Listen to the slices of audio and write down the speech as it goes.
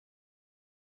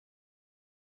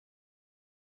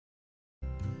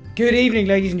Good evening,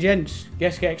 ladies and gents.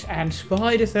 Geskex and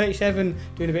Spida37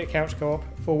 doing a bit of couch co-op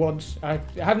for once. I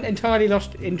haven't entirely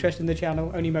lost interest in the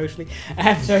channel, only mostly,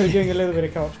 and so we're doing a little bit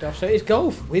of co-op stuff. So it's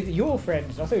golf with your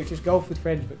friends. I thought it was just golf with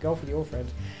friends, but golf with your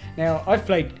friends. Now, I've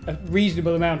played a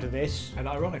reasonable amount of this. And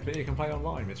ironically, you can play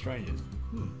online with strangers.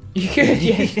 You could,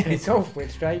 yeah, golf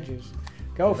with strangers.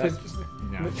 Golf with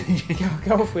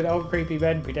golf with old creepy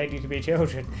men pretending to be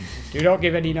children. Do not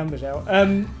give any numbers out.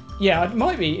 Yeah, it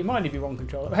might only be one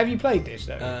controller. Have you played this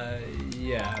though?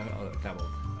 Yeah, I've dabbled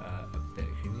a bit.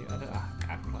 I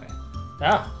can't play it.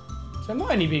 Ah, so it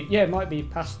might only be, yeah, it might be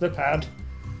past the pad,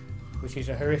 which is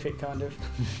a horrific kind of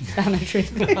sanitary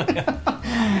thing.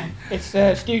 It's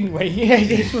student week. Yeah, it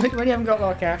is when you haven't got a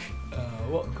lot of cash.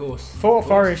 What course? Fort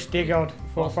Forest, dear God.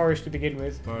 Fort Forest to begin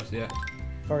with. Forest, yeah.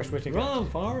 Forest Whitaker. Run,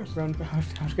 Forest. Run. I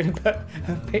was going to put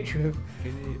a picture of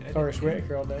Forest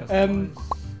Whitaker on there.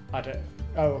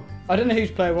 I don't know who's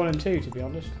player 1 and 2, to be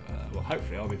honest. Well,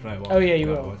 hopefully I'll be player 1. Oh yeah, you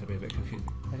will. Otherwise it'll be a bit confusing.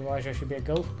 Otherwise I should be a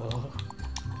golf ball.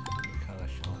 Colour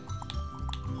shot.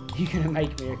 You're going to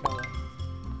make me a colour.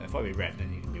 If I be red,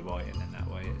 then you can be white, and then that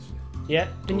way it's... Yeah,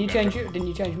 didn't you change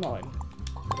mine?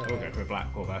 We'll go for a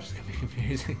black ball, that's just going to be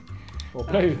confusing. Or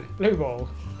blue ball.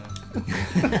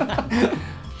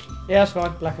 Yeah, that's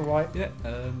fine, black and white. Yeah,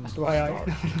 that's the way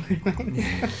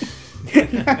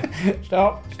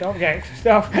Stop, Gex,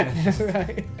 stop.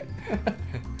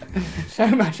 So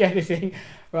much editing.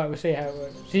 Right, we'll see how it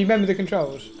works. So you remember the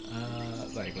controls?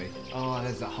 Vaguely. Oh,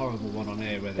 there's that horrible one on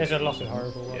here where there's a lot of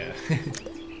horrible ones. Yeah.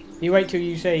 You wait till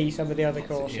you see some of the other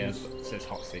courses. Yeah, it says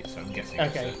hot seat, so I'm guessing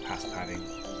okay. It's pass padding.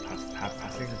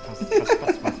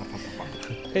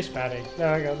 Piss padding. No,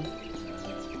 hang on.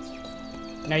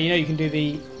 Now you know you can do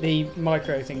the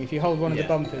micro thing. If you hold one of the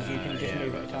bumpers, you can just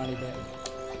move it a tiny bit.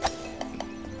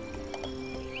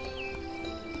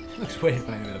 Looks weird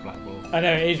playing with a black ball. I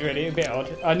know, it is really a bit odd.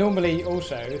 I normally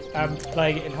also am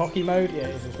playing it in hockey mode. Yeah,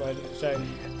 it is as well. So,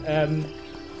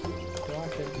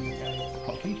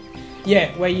 hockey?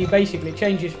 Yeah, where you basically, it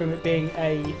changes from it being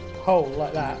a hole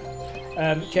like that,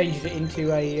 changes it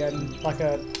into a like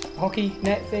a hockey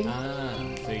net thing. Ah,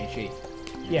 so you cheat.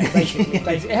 Yeah, basically.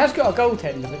 It has got a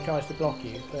goaltender that tries to block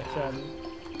you, but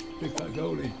big fat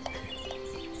goalie.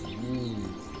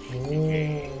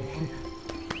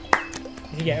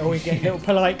 You always get a little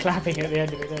polite clapping at the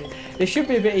end of it. This should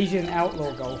be a bit easier than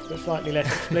outlaw golf, but slightly less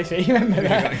explicit. You remember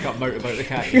that? You got motorboat the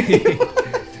cat.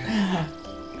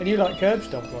 And you like curb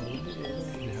stomp one, didn't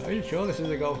you? Are you sure this is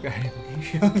a golf game? Are you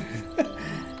sure?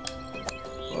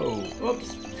 Whoa!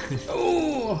 Whoops!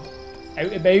 Oh!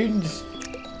 Out of bounds.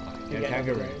 Yeah,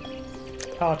 kangaroo.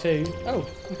 Cartoon. Oh,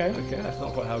 okay. Okay, that's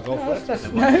not quite how golf works.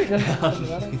 No, it doesn't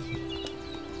matter.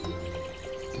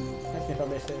 Let's see if I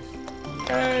miss this.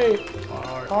 Hey!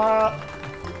 I'm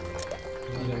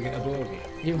gonna get a bogey.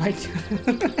 You wait.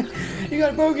 You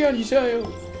got a bogey on your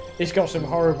sail. It's got some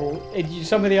horrible.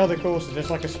 Some of the other courses, there's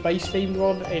like a space themed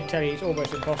one. It'd tell you it's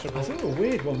almost impossible. I saw a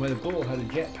weird one where the ball had a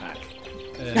jetpack.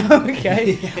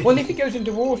 Okay. Well, if it goes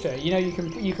into water, you know you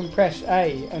can press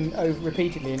A and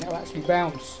repeatedly, and it'll actually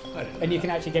bounce, and you can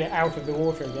actually get it out of the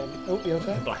water again. Oh, you're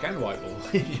saying? Black and white ball.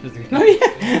 Oh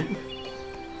yeah.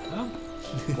 Oh.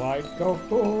 White golf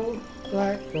ball,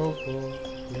 black golf ball,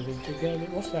 living together.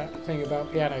 What's that thing about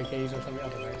piano keys or something? I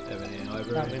don't know.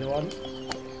 That'd be the one.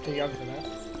 Too young for that.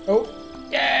 Oh,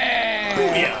 yeah!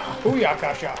 Booyah!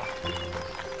 Booyakasha!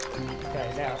 Okay,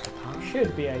 now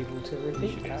should be able to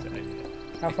repeat that.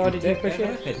 How far did you push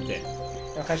it?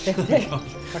 I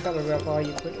can't remember how far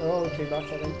you put. Oh, too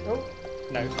much, I think. Oh,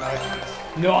 no,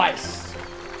 nice.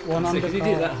 One under. Because you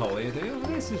did that hole, you think, oh,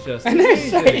 this is just. And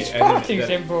it's far too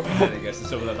simple. And then it goes to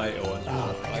some of the later ones.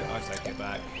 Oh, I take it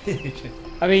back.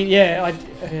 I mean, yeah,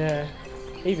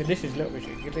 even this is a little bit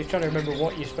tricky because it's trying to remember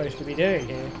what you're supposed to be doing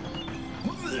here.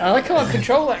 And I can't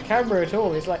control that camera at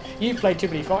all. It's like you've played too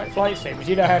many flight sims.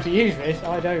 You know how to use this.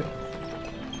 I don't.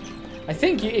 I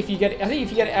think if you get it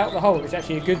out of the hole, it's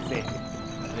actually a good thing.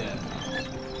 Yeah.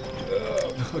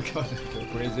 Oh god, I feel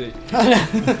crazy.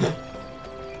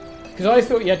 Because I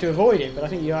thought you had to avoid it, but I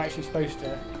think you're actually supposed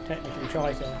to technically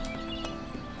try to.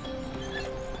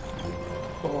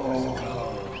 Oh.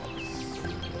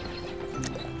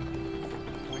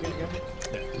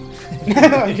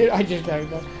 No, I just don't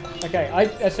know. Okay,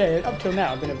 I say up till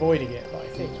now I've been avoiding it, but I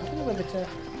don't know whether to.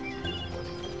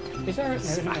 Is there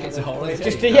it's a hole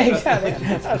 18. Yeah, exactly.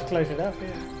 That's close enough,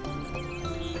 yeah.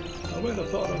 I wouldn't have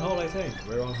thought on hole 18.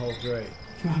 We're on hole 3.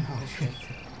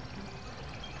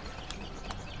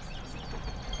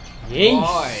 Yes!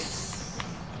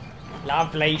 Nice.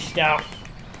 Lovely stuff.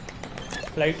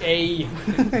 Floaty.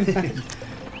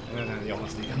 And then the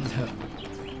honesty comes out.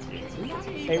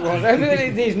 It was. I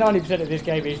mean, these 90% of this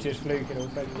game is just fluke and all.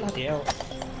 But bloody hell.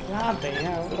 Bloody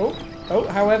hell. Oh,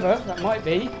 however, that might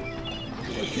be.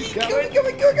 Keep Go. going.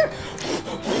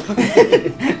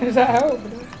 Does that help?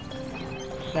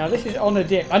 Now this is on a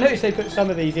dip. I noticed they put some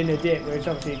of these in a dip, where it's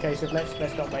obviously a case of let's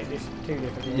not make this too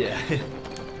difficult. Yeah.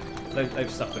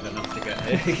 They've suffered enough to get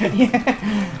here. Yeah.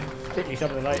 Particularly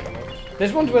some of the later ones.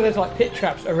 There's ones where there's like pit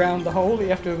traps around the hole that you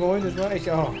have to avoid as well. It's,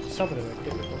 some of them are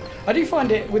difficult. I do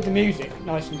find it with the music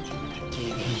nice and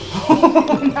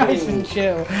nice and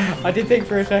chill. I did think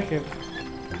for a second.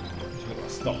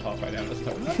 Stop halfway down.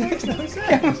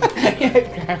 Yeah,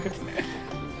 crowd.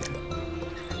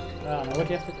 Oh no, what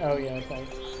do you have to? Oh yeah, okay.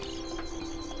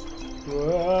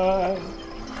 Whoa.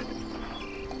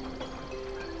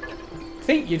 I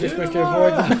think you're just supposed to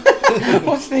avoid them.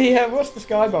 what's the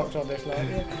skybox on this like?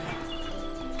 Yeah.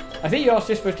 I think you're just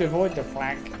supposed to avoid the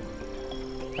plank.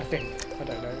 I think. I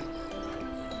don't know.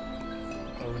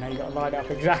 Oh, now you got to line up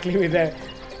exactly with the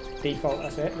default.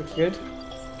 That's it. Looks good.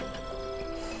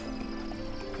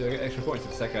 Do I get extra points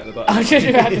if I take out the button? I was just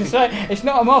about to say, it's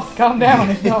not a moth. Calm down.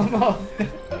 It's not a moth.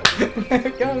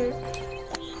 Got it.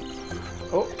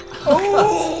 Oh.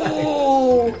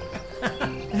 Oh!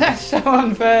 That's so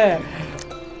unfair.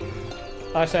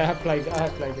 I say I have played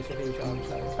this a few times.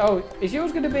 So. Oh, is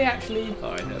yours going to be actually?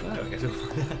 Oh, I don't know. I guess we'll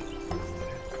find out.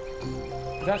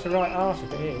 That's the right arse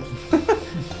if it is.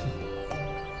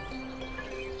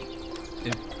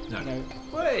 No.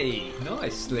 Wait,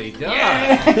 nicely done.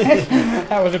 Yes!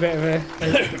 That was a bit of a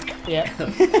yeah.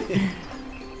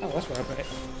 Oh, that's where I put it.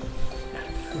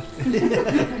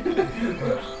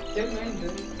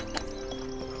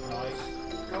 Nice.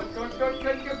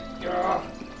 Go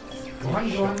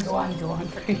on.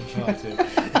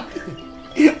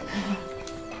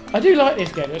 I do like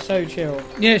this game, it's so chill.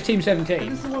 Yeah, it's Team 17.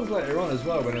 There's the ones later on as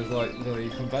well when it was like the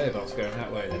conveyor belts going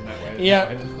that way, then that way. Yeah,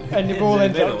 and the ball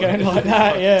ends up going like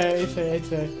that. Yeah, it's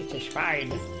a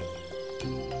spine.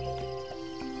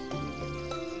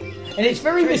 And it's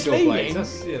very misleading.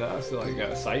 That's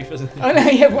like safe, isn't it? I know,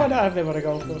 yeah, why not have them on a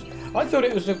golf course? I thought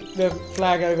it was the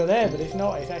flag over there, but it's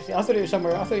not. It's actually, I thought it was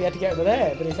somewhere, I thought you had to get over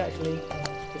there, but it's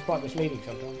quite misleading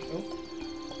sometimes. Oh.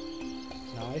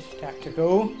 Nice,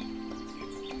 tactical.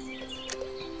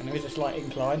 And there is a slight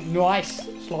incline. Nice,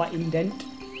 slight indent.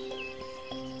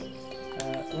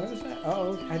 Where was that?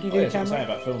 Oh, how do you do the camera? Saying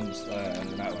about films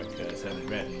about like Turning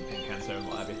Red and Cancer and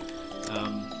what have you.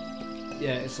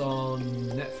 Yeah, it's on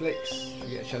Netflix. If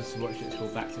you get a chance to watch it, it's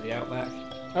called Back to the Outback.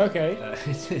 Okay.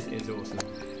 It's awesome.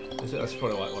 That's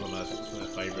probably like one of my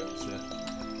favourite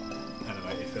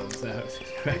animated films now. It's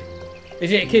great.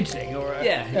 Is it a kids thing or?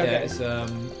 Yeah, okay. It's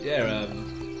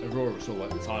Aurora saw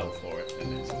like the title for it,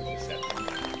 and then sort of just said,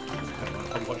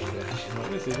 I watched it. Actually,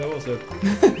 like, this is awesome.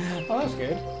 Oh, that's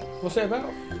good. What's it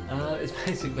about? It's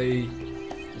basically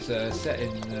set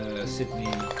in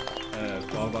Sydney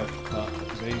Wildlife Park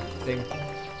Zoo thing,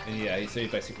 and yeah, so you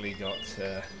basically got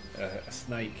a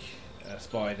snake, a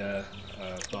spider,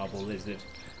 a marble lizard,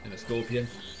 and a scorpion,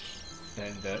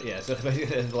 and so basically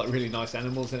there's like really nice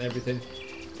animals and everything.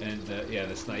 And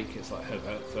the snake, it's like her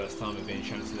first time of being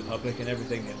shown to the public and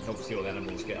everything, and obviously all the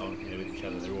animals get on with each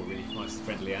other. They're all really nice,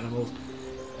 friendly animals,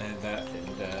 and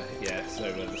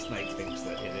so the snake thinks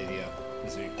that the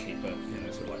zookeeper,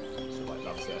 sort of like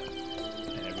loves her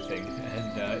and everything,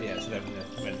 and so then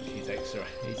when he takes her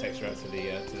out to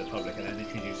the public and then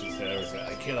introduces her as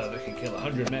a killer that can kill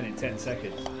 100 men in 10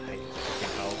 seconds. I hate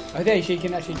it. I think she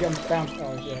can actually jump, bounce.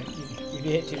 Oh yeah, if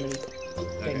you hit too many things.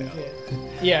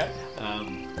 Okay. Yeah.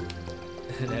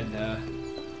 And then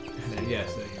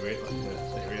so they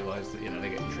realise that they're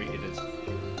getting treated as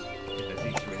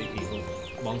these really evil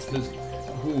monsters.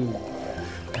 Ooh.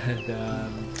 And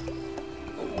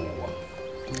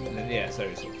then so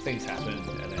sort of things happen,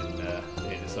 and then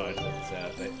they decide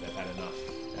that they've had enough,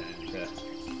 and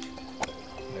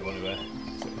they want to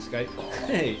sort of escape.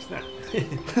 Hey, snap!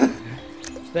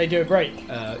 So they do a break.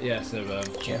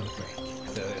 Jailbreak.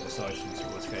 So they decide to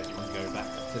sort of escape and go back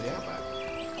to the outback.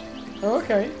 Oh,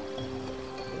 okay.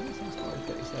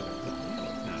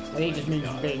 No, he just means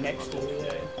being next to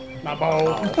my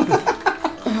bowl.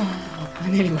 I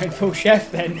nearly went full chef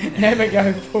then. Never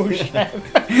go full chef.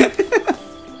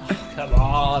 Come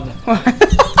on.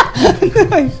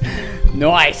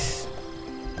 Nice.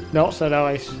 Not so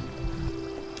nice.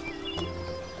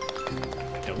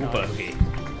 Double bogey.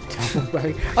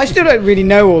 I still don't really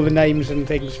know all the names and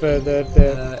things for the.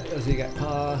 So you get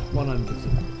par, 100's a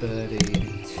birdie,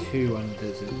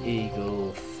 200's an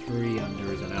eagle,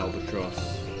 300's an albatross,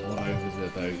 1 over's a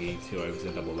bogey, 2 over's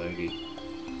a double bogey.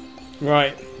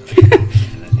 Right. And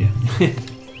then,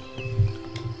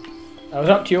 I was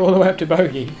up to you all the way up to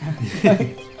bogey.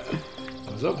 I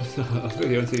was with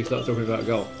you until you start talking about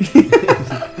golf. I don't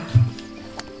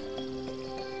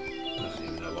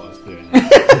even know what I was doing.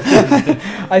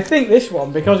 I think this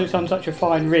one, because it's on such a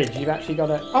fine ridge, you've actually got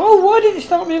to... Oh, why did it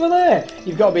start me over there?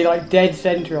 You've got to be like dead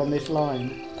centre on this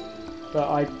line.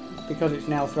 But because it's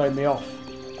now thrown me off.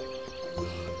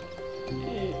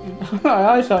 My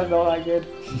eyesight's not that good.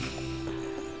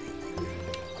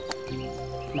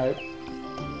 No.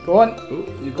 Go on.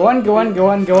 Ooh, go on, go on, go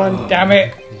on, go on. Oh, damn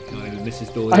it. Can't even miss his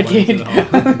door. I did. I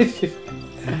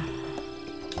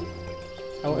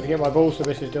wanted to get my balls to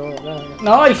miss his door.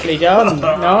 Nicely done.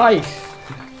 Nice.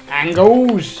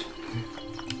 Angles.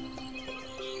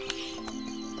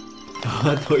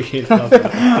 I thought you'd love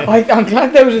that. I'm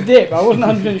glad there was a dip. I wasn't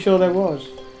 100% sure there was.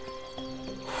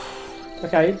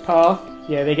 Okay, par.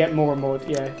 Yeah, they get more and more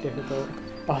difficult.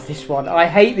 Oh, this one. I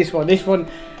hate this one. This one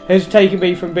has taken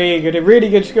me from being at a really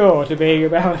good score to being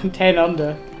about 10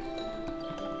 under.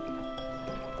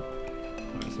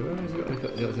 Right, so where has it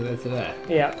got to there?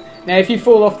 Yeah. Now, if you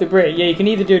fall off the brick, you can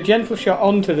either do a gentle shot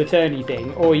onto the turny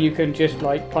thing, or you can just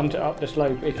like punt it up the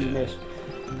slope if you miss.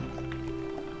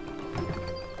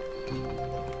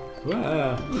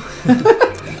 Wow.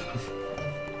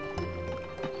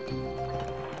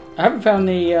 I haven't found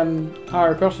the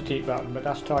higher across the tee button, but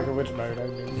that's Tiger Woods mode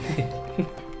only.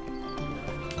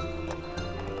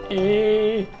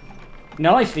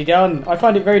 Nicely done. I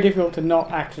find it very difficult to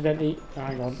not accidentally... Oh,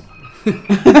 hang on.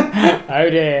 Oh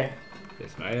dear.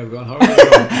 This may have gone horribly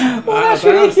wrong. Well, that's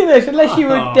ridiculous. Unless you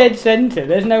were dead centre,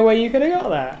 there's no way you could have got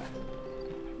that.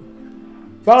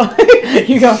 Well,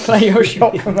 you got to play your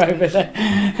shot from over there.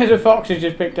 As a fox has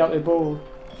just picked up the ball.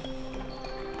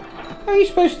 How are you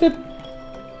supposed to...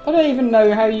 I don't even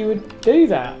know how you would do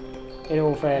that, in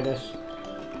all fairness.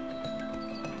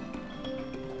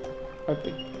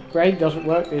 Braid doesn't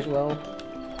work this well.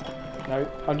 No,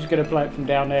 I'm just going to play it from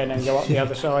down there and then go up the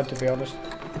other side, to be honest.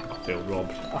 I feel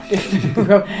robbed.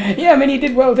 Yeah, I mean, he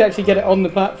did well to actually get it on the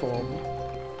platform.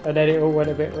 And then it all went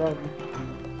a bit wrong.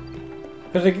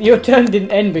 Because your turn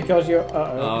didn't end because you're...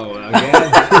 Uh-oh. Oh,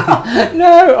 again?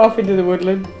 No, off into the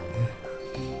woodland.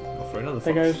 Off for another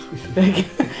fox. There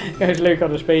goes Luke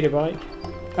on a speeder bike.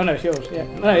 Oh no, it's yours, yeah.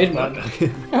 No, it is mine.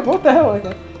 What the hell?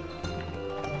 Okay.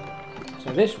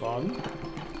 So this one...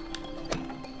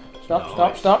 Stop,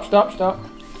 nice. Stop. Stop.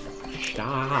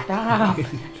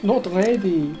 It's not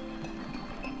ready.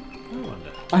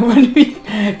 I wonder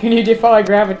can you defy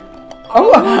gravity?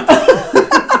 Oh!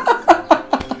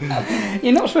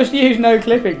 You're not supposed to use no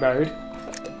clipping mode.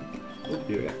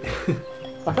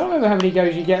 I can't remember how many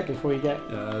goes you get before you get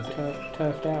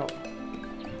turfed out.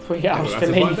 Before you get asked to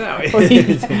leave.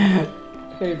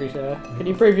 Excuse me, sir. Can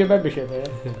you prove your membership here?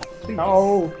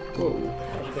 Oh! Whoa.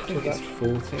 I think it's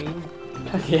 14.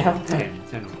 Yeah.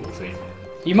 10 or 14.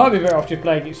 You might be better off just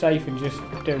playing it safe and just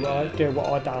do what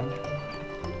I done.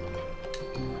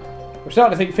 I'm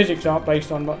starting to think physics aren't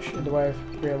based on much in the way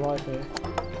of real life here.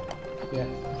 Yeah.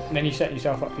 And then you set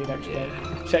yourself up for your next game.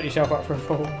 Set yourself up for a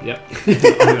fall. Yep.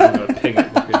 I'm going to ping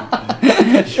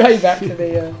it. Straight back to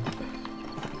the... Oh,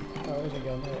 where's it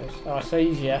gone? There it is. Oh, it's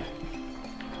easier.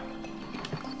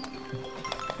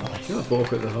 You're not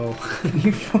fork at the hole.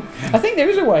 I think there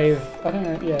is a way of... I don't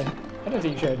know, yeah. I don't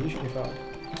think you should. You should be fine.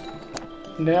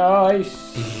 Nice.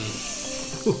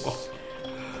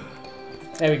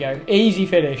 There we go. Easy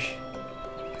finish.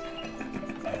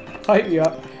 Hype you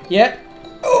up. Yeah.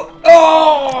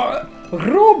 Oh!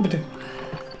 Robbed!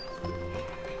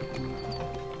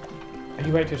 And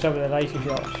you wait till some of the later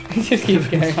shots. He just keeps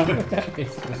going on with that.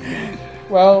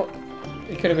 Well,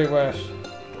 it could have been worse.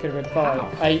 Could have been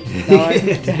 5, 8,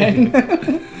 9, 10.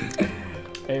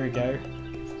 There we go.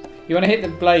 You want to hit the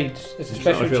blades? It's a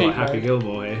special cheat. I feel like Happy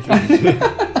Gilmore here. I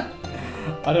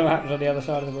don't know what happens on the other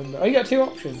side of the window. Oh, you got 2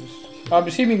 options. I'm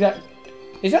assuming that...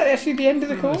 Is that actually the end of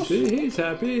the course? See, he's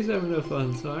happy. He's having a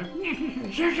fun time.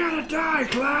 You're gonna die,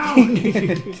 clown!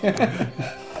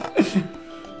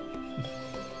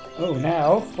 Oh,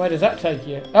 now, where does that take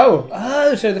you?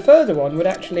 Oh, so the further one would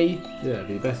actually... Yeah, it'd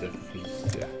be better.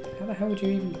 Yeah. How the hell would you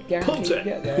even guarantee to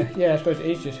get there? Yeah, I suppose it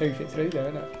is just hoof it through there,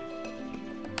 isn't it?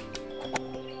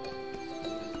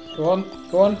 Go on,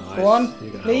 go on, nice. Go on,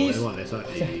 please. You want this, aren't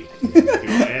you?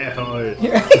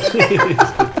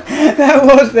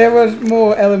 There was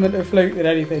more element of fluke than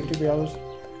anything, to be honest.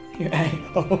 You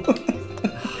a-hole.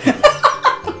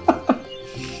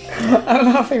 I'm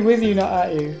laughing with you, not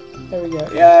at you. There we go.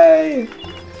 Yay!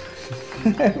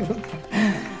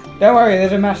 Don't worry,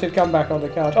 there's a massive comeback on the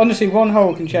card. Honestly, one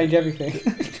hole can change everything.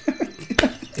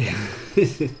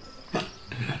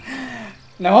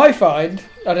 Now I find,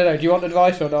 I don't know, do you want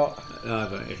advice or not? I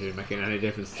don't actually making any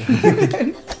difference.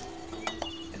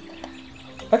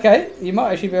 Okay, you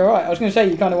might actually be alright. I was going to say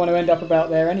you kind of want to end up about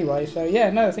there anyway, so yeah,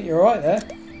 no, I think you're alright there.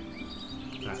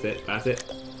 That's it, that's it.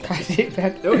 That's it,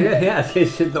 Ben. Oh yeah, it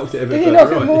should knocked it a bit. Did you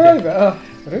knock it more over? Oh,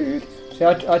 rude. See,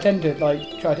 I tend to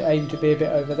like try to aim to be a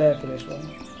bit over there for this one.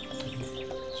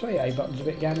 So your A button's a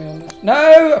bit gammy on this.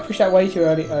 No, I pushed that way too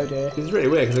early. Oh dear. It's really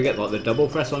weird because I get like the double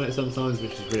press on it sometimes,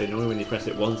 which is really annoying when you press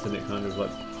it once and it kind of like.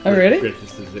 Oh really?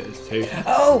 Registers it as two.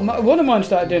 Oh, one of mine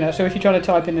started doing that. So if you're trying to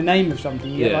type in the name of something,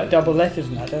 you get like double letters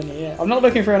and that, don't you? Yeah. I'm not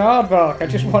looking for an aardvark. I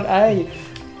just want A.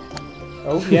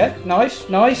 Oh yeah, nice,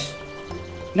 nice,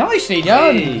 nicely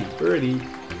done. Hey, birdie.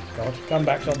 God,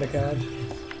 comebacks on the card.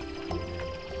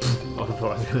 I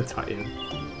thought I was going to tie in.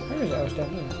 Where is it? I was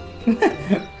down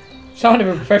there. Sound of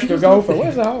a professional golfer.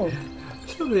 Where's the hole?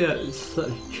 It's probably it's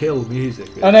such chill music.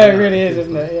 I know, it really is,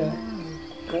 isn't it? Yeah.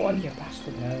 Go on, you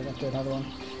bastard. No, I'll do another one.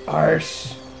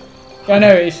 Arse. I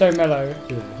know, it's so mellow.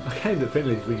 Yeah. A game that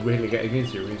Finley's been really getting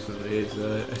into recently is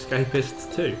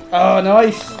Escapists 2. Oh,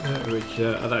 nice. Which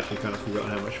I've actually kind of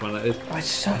forgotten how much fun that is. Oh, it's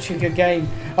such a good game.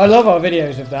 I love our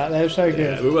videos of that. They're so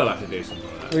good. Yeah, we will have to do something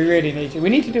like that. We really need to. We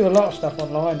need to do a lot of stuff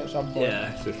online at some point.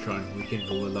 Yeah, just try and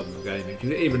rekindle the love of gaming.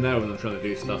 Because even now when I'm trying to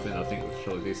do stuff, and I think we're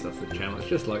trying to do stuff for the channel, it's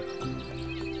just like...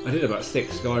 I did about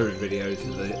 6 Skyrim videos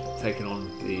and taking on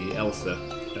the Elsa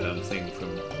thing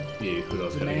from you, because I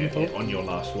was going to get it on your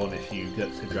last one if you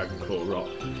get to Dragonclaw Rock.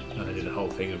 And I did a whole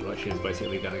thing of like she was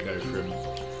basically going to go from...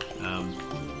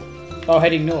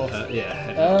 heading north? Yeah,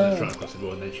 heading north, trying to cross the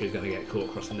border, and then she was going to get caught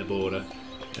crossing the border.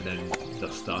 And then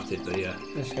just started the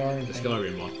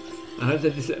Skyrim one. And I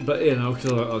did this, but you know,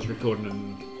 because I was recording,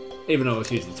 and even though I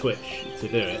was using Twitch to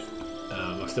do it,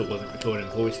 I still wasn't recording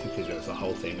voice because it was a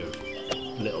whole thing of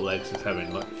little legs was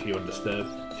having like a few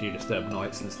disturbed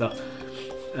nights and stuff.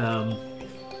 And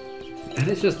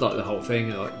it's just like the whole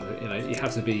thing, like you know, you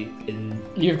have to be in.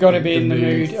 You've got to be in the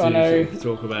mood. I know. Sort of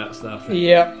talk about stuff.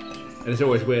 Yeah. And it's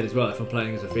always weird as well if I'm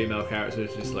playing as a female character.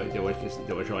 It's just like, do I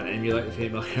try and emulate the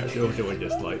female character, or do I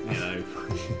just like, you know?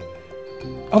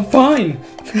 I'm fine.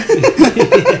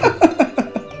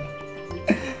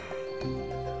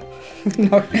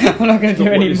 No, I'm not going to do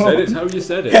any more. It's how you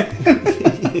said it.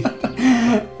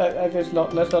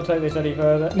 Let's not take this any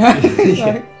further. No,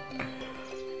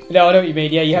 no, I know what you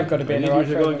mean. Yeah, you have got to be in the right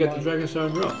frame. You go and get the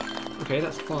Dragonstone Rock. Okay,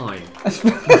 that's fine. That's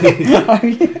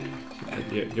fine.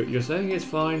 You're saying it's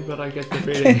fine, but I get the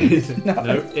feeling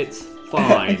no, it's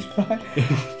fine. It's fine.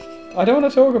 I don't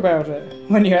want to talk about it.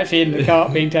 When you're actually in the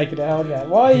cart being taken to hell, yeah.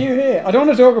 Why are you here? I don't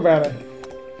want to talk about it.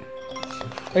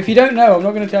 If you don't know, I'm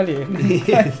not going to tell you.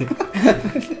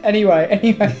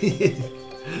 Anyway.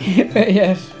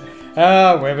 Yes.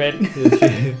 Women.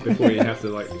 Before you have to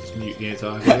like just mute the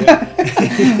entire video.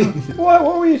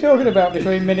 What were you talking about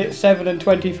between minutes 7 and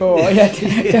 24? Yeah,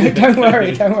 don't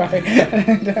worry. Don't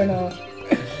ask.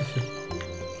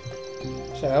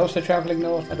 So also travelling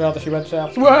north. I'd rather she went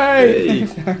south. Way!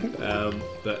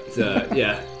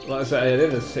 Yeah, like I say, I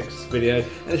did a 6th video,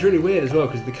 and it's really weird as well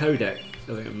because the codec.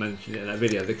 I think I mentioned it in that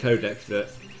video. The codec that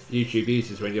YouTube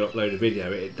uses when you upload a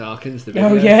video, it darkens the video.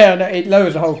 Oh yeah, no, it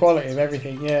lowers the whole quality of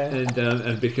everything. Yeah.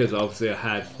 And because obviously I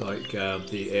had like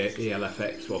the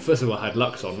ELFX. Well, first of all I had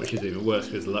Lux on, which is even worse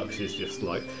because Lux is just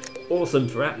like awesome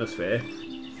for atmosphere.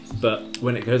 But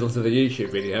when it goes onto the YouTube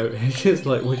video, it's just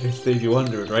like Wicked Stevie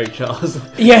Wonder and Ray Charles.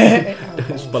 Yeah.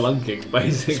 Spelunking,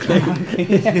 basically.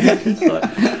 It's like,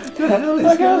 what the hell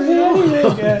is going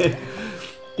on?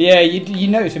 Yeah, you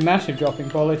notice a massive drop in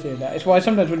quality in that. It's why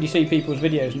sometimes when you see people's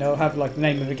videos and they'll have like the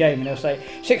name of a game and they'll say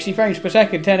 60 frames per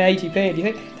second, 1080p, and you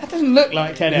think, that doesn't look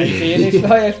like 1080p, and it's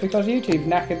like, it's because YouTube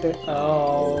knackered it.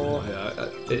 Oh.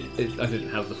 I didn't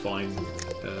have the flying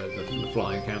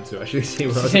cam to actually see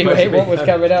where what was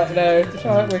coming up. No, it's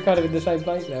alright, we're kind of in the same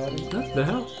place now, I think. What the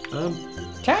hell?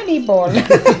 Tiny ball!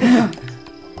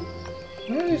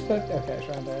 Where is the... Okay, it's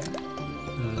around there.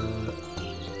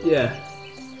 Yeah.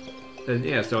 And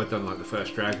yeah, so I've done like the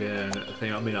first dragon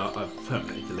thing. I mean, I've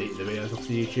permanently deleted the videos off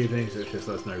the YouTube thing, so it's just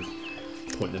there's no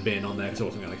point in them being on there because I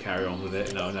wasn't going to carry on with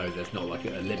it. And I know there's not like a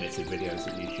limited videos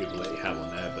that YouTube will let you have on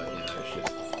there, but you know, it's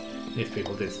just if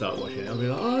people did start watching it, I'll be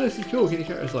like, oh, this is cool. Can you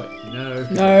character? It's like, no,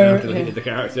 I've deleted the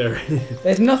character.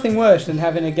 There's nothing worse than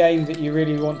having a game that you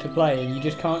really want to play and you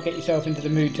just can't get yourself into the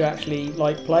mood to actually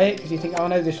like play it because you think, oh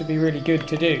no, this would be really good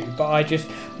to do, but you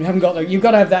haven't got that. You've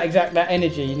got to have that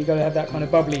energy and you've got to have that kind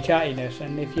of bubbly chattiness.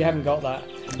 And if you haven't got that,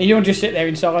 you don't just sit there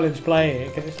in silence playing it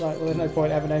because it's like, well, there's no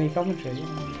point having any commentary.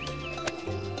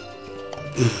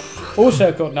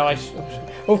 Also got nice.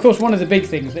 Well, of course, one of the big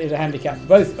things that is a handicap for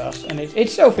both of us, and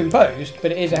it's self-imposed,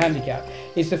 but it is a handicap,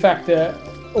 is the fact that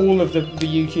all of the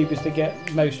YouTubers that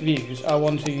get most views are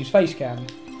ones who use face cam.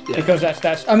 Yeah. Because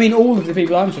that's. I mean, all of the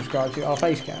people I'm subscribed to are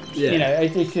face cams. Yeah. You know,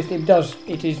 it's just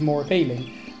it is more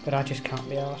appealing, but I just can't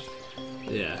be asked.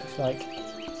 Yeah. It's like,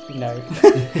 no.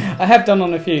 I have done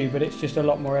on a few, but it's just a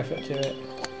lot more effort to it.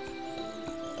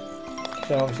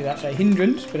 So obviously that's a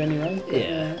hindrance, but anyway.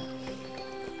 Yeah.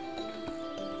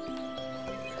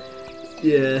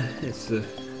 Yeah, it's and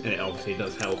it obviously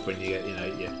does help when you get, you know,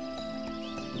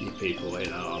 your people, you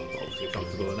know, are obviously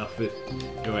comfortable enough with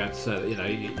your around to say that, you know,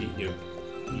 your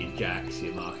Jacks,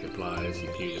 your Markipliers,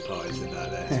 your PewDiePies and that,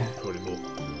 they're probably more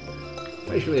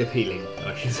facially appealing,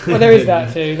 I should say. Well, there is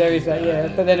that too, there is that, yeah.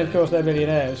 But then, of course, they're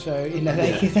millionaires, so, you know,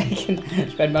 they can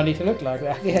spend money to look like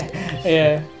that,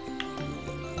 yeah.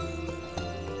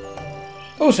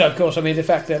 Also, of course, I mean, the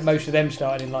fact that most of them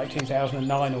started in, like,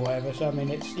 2009 or whatever, so, I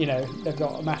mean, it's, you know, they've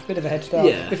got a bit of a head start.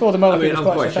 Yeah. Before the market was I'm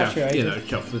quite saturated. You know,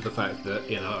 chuffed with the fact that,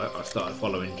 you know, I started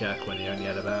following Jack when he only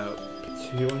had about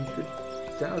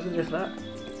 200,000, just that.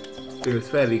 It was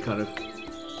fairly kind of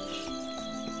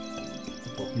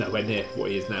nowhere near what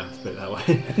he is now, to put it that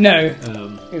way. No,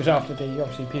 it was after the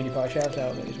obviously PewDiePie shout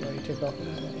out that is where he took off.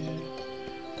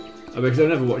 Because I've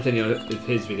never watched any of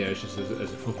his videos, just as a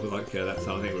football, like that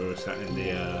time I think we were sat in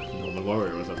the Normal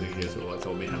Warrior or something. He just sort of like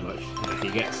told me how much he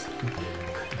gets.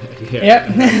 Yeah.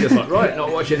 Just like, right,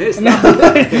 not watching his stuff.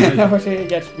 No, it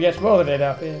gets more than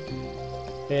enough.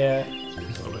 Yeah.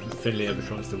 Finley ever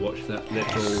tries to watch that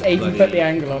little. Even put the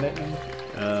angle on it.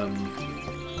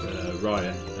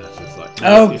 Ryan. That's just like.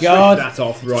 Oh God. That's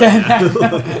off right now.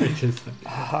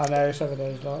 I know some of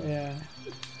those lot. Yeah.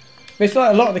 But it's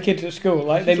like a lot of the kids at school,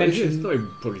 like they mentioned. He's not even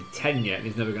probably 10 yet, and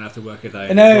he's never going to have to work a day.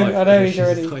 I know. He's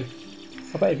already.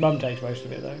 I bet his mum takes most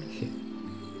of it though.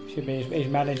 Should be his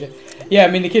manager. Yeah,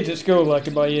 I mean the kids at school, like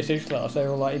in my year 6 class, they're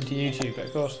all like into YouTube, but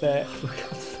of course they're.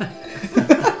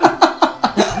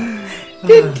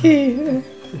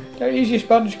 Don't use your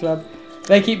sponge club.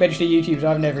 They keep mentioning YouTubers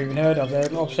I've never even heard of. They're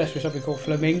obsessed with something called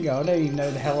Flamingo. I don't even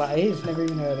know the hell that is. Never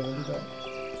even heard of them.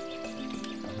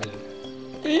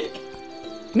 But...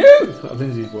 No!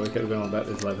 Lindsay's boy kept going on about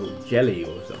this like little jelly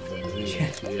or something. He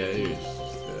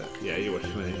watched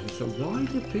it. So why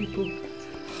do people?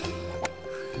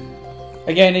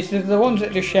 Again, it's the ones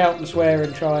that just shout and swear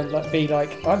and try and like be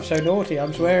like, I'm so naughty,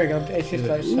 I'm swearing. It's just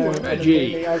like so.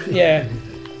 Edgy. Yeah.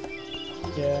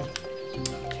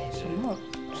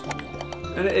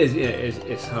 And it is,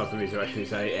 it's hard for me to actually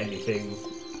say anything.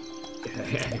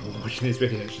 Anyone watching this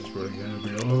video is just probably going to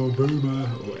be like, oh, boomer,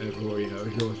 or whatever, or, you know,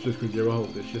 it's just because you're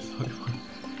old. It's just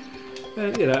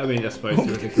like, you know, I mean, I suppose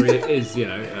to a degree it is, you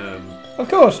know, of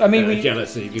course, I mean,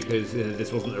 jealousy because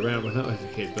this wasn't around when I was a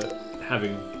kid, but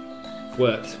having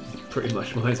worked pretty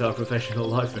much my entire professional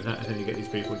life in that, and then you get these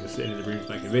people just sitting in the rooms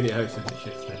making videos, and it's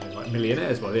just they're like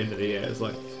millionaires by the end of the year. It's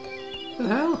like, what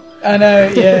the hell? I know,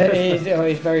 yeah, it is.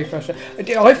 It's very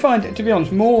frustrating. I find it, to be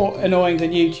honest, more annoying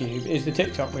than YouTube is the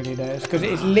TikTok millionaires, because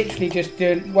it's literally just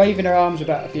waving their arms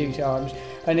about a few times,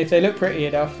 and if they look pretty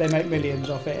enough, they make millions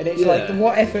off it. And it's like,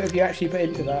 what effort have you actually put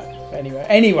into that?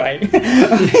 Anyway.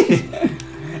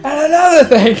 And another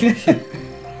thing.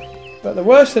 But the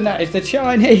worse than that is the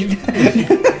Chinese.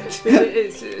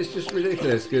 It's just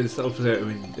ridiculous because obviously, I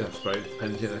mean, I suppose it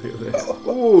depends, you know, people say,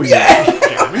 oh yeah,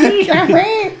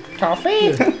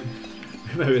 coffee.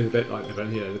 Maybe it's a bit like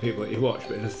the people that you watch,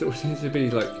 but there still seems to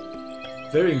be like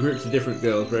varying groups of different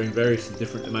girls wearing various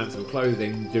different amounts of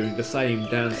clothing, doing the same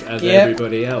dance as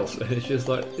everybody else. And it's just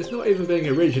like, it's not even being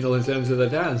original in terms of the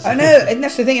dance. I know, and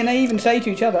that's the thing, and they even say to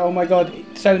each other, oh my god,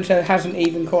 so-and-so hasn't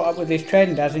even caught up with this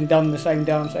trend, as in done the same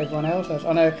dance everyone else has.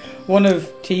 I know one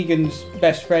of Tegan's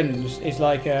best friends is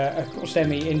like a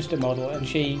semi-Insta model, and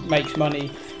she makes money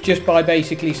just by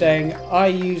basically saying, I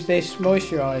use this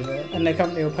moisturiser, and the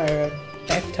company will pay her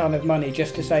a F-ton of money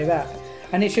just to say that.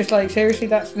 And it's just like, seriously,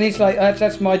 that's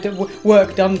my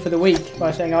work done for the week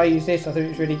by saying I use this, I thought it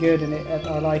was really good and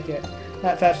I like it.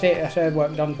 That's it, that's her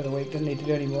work done for the week, doesn't need to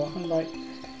do any more. I'm like,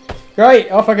 great,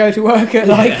 off I go to work at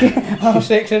like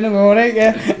 6:30 in the morning,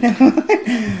 yeah.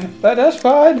 But that's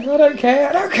fine, I don't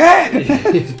care. Are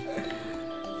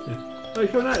you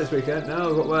coming out this weekend? No,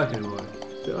 I've got work in the morning.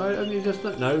 I mean, just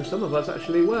don't know, some of us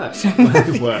actually work.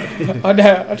 I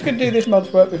know, I was going to do this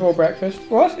month's work before breakfast.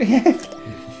 What?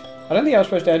 I don't think I was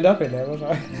supposed to end up in there, was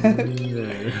I? No. I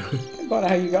don't know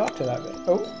how you got up to that bit.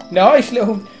 Oh, nice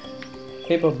little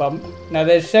people bump. Now,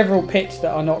 there's several pits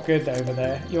that are not good over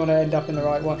there. You want to end up in the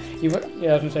right one. Yeah, I was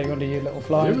going to say you want to do your little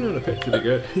fly. You haven't known a pit to be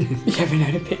good. You haven't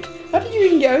known a pit. How did you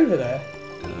even get over there?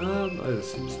 I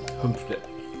just humped it.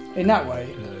 In that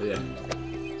way? Yeah.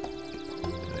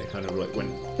 And it kind of like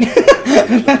went...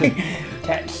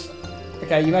 Tense.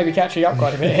 Okay, you may be catching up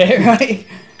quite a bit here, right?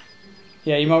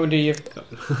 Yeah, you might want to do your...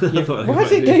 Why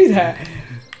does it do that?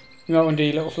 You might want to do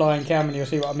your little flying cam and you'll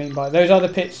see what I mean by those other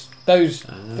pits. Those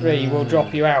 3 will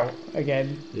drop you out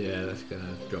again. Yeah, that's going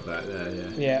to drop out there, yeah.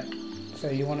 Yeah. So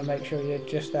you want to make sure you're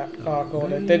just that far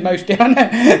corner. The most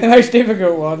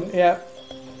difficult one, yeah.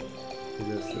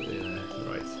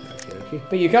 Right, okay.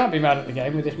 But you can't be mad at the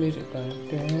game with this music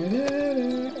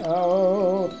playing.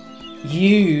 Oh,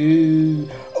 you.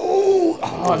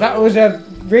 Oh, that was a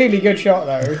really good shot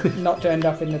though, not to end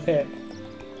up in the pit.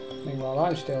 Meanwhile,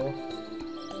 I'm still.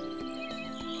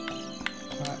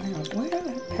 Right, hang on. Where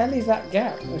the hell is that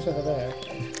gap? It's over there.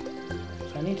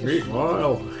 So I need to.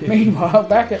 Meanwhile,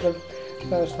 back at the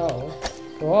first hole.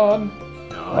 Go on.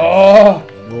 Nice. Oh,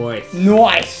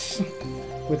 nice.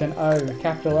 With an O,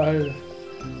 capital O.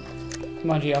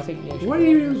 Mind you, I think. Yeah, what are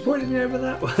you pointing me over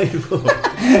that way for?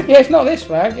 Yeah, it's not this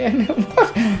flag. Yeah,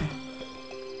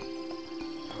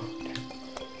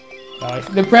 nice.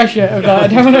 The pressure of that. I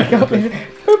don't want to go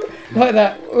like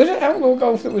that. Was it Outlaw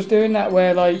Golf that was doing that,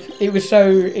 where like it was so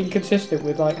inconsistent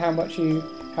with like how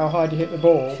hard you hit the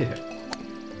ball? Yeah.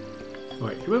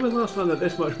 Right, do you remember the last time that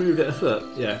this much moved at a foot?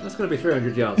 Yeah, that's going to be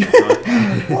 300 yards.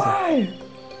 Why?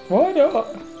 Why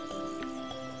not?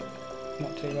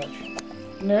 Not too much.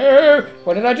 No!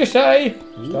 What did I just say?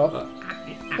 Stop.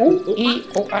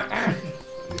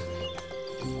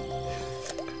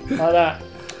 Like that.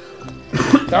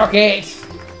 Dock it!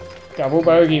 Double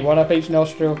bogey, 1 up each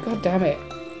nostril. God damn it.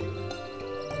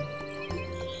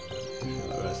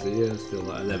 So you're still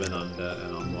like 11 under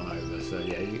and I'm 1 over, so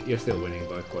yeah, you're still winning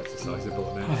by quite a sizable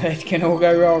amount. It can all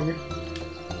go wrong.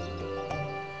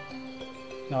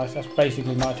 Nice, that's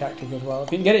basically my tactic as well.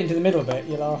 If you can get it into the middle a bit,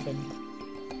 you're laughing.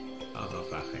 I'm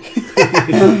not laughing.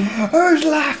 Who's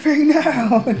laughing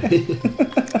now?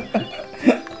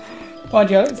 Mind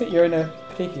you, I don't think you're in a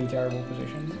particularly terrible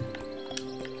position.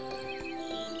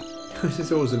 This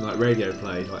is always in like radio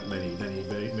play, like many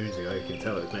moons ago. You can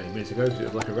tell it was many moons ago because it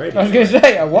was like a radio. I was going to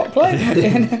say, a what play?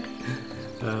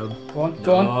 Go on,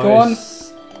 go on, go on.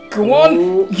 Go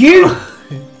on! You!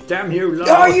 Damn you, love!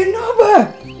 Oh, you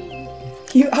knobber!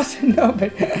 You utter knobber!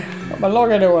 Got my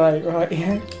login away, right,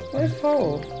 yeah. Where's the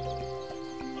hole?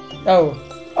 Oh.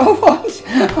 Oh, what?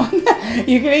 Oh, no.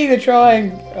 You can either try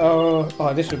and...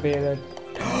 Oh, this would be a...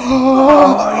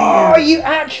 Oh, you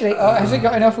actually... Oh, has it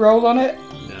got enough roll on it?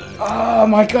 No. Oh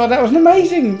my god, that was an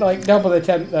amazing, like, double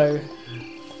attempt, though.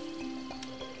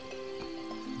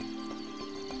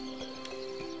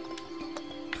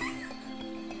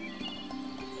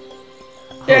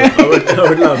 Yeah. I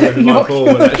would love it if my ball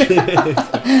would actually...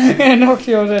 Yeah, knocked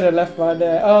yours in and left mine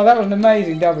there. Oh, that was an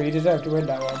amazing double. You deserve to win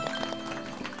that one.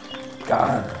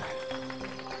 Go.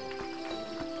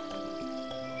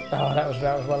 Oh, that was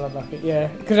well unlucky. Yeah,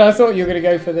 because I thought you were going to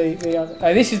go for the other.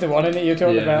 Oh, this is the one, isn't it? You're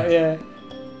talking about, yeah.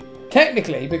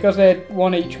 Technically, because they're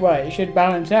one each way, it should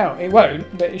balance out. It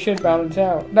won't, but it should balance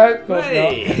out. No, of course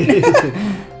not.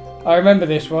 I remember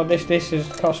this one. This has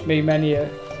cost me many a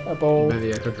ball.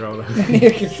 Many a controller.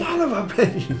 Son of a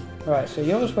bitch. Right, so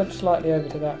yours went slightly over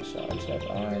to that side. So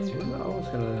I was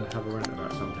going to have a rant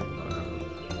about something that I haven't.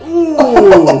 Ooh!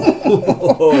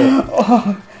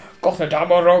 Oh, got the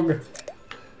double wrong.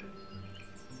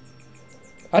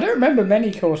 I don't remember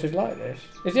many courses like this.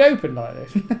 Is it open like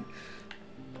this?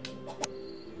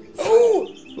 Ooh!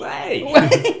 Wait!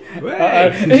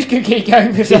 Wait! This could keep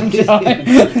going for some time.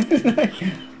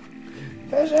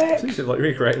 This is like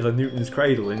recreated a Newton's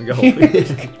cradle in golf.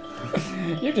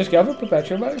 You've discovered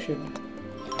perpetual motion.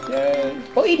 Yay!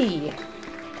 Boydie!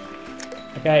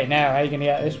 Okay, now how are you going to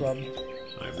get this one?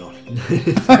 I'm not.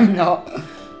 I'm not.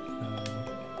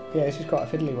 Yeah, this is quite a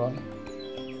fiddly one.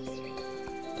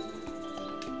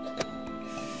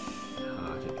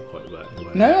 I didn't quite work the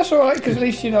way. No, that's alright, because at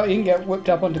least you can get whipped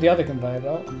up onto the other conveyor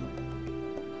belt.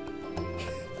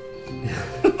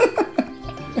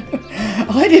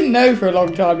 I didn't know for a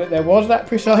long time that there was that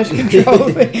precise control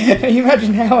thing. Can you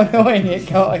imagine how annoying it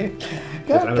got?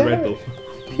 God damn it.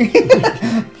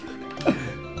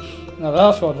 No, the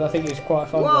last one I think is quite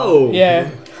fun. Whoa! One. Yeah,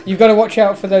 you've got to watch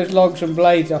out for those logs and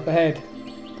blades up ahead.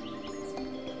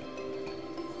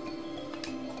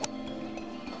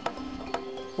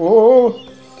 Whoa!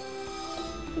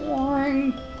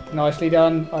 Nicely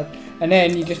done. And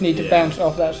then you just need to bounce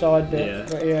off that side bit. Yeah.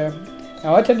 But yeah.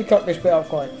 Now I tend to cock this bit up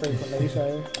quite frequently,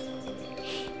 so.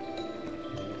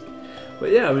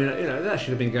 But yeah, I mean, that should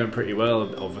have been going pretty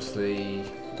well. Obviously,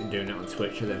 been doing it on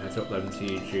Twitch, and then had to upload them to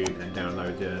YouTube, and then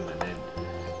download them, and then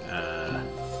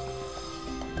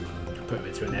put them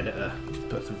into an editor,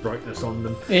 put some brightness on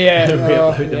them. Yeah, and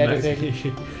re-upload them back to editing.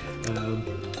 YouTube.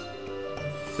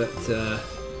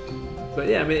 But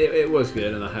yeah, I mean, it was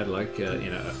good, and I had like you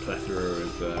know, a plethora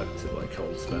of sort of like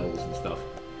cold spells and stuff.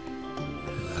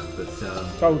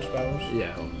 Cold spells.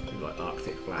 Yeah, like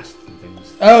Arctic blast and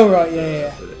things. Oh right,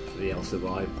 yeah. For the L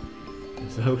survive.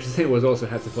 So which I think was also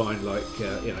had to find like you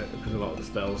know, because a lot of the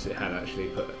spells it had actually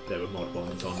there were mod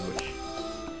ones on which.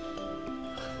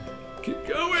 Keep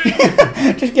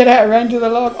going. Just get out of range of the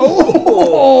log.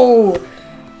 Oh.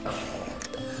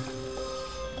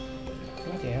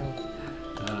 Bloody hell.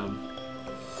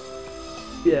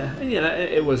 Yeah, and yeah,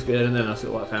 it was good, and then I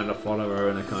sort of like found a follower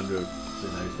and I kind of, you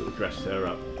know, sort of dressed her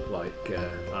up like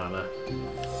Anna.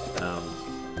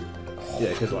 Yeah,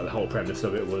 because like the whole premise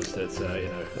of it was that you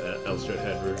know, Elsa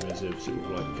had rumours of sort of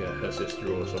like her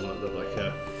sister or someone that like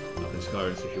her up in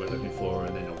Skyrim, so she went looking for her,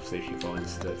 and then obviously she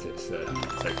finds that it's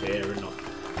Sophia and not.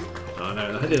 I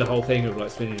know. I did the whole thing of like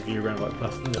spinning the view around like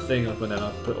busting the thing up, and then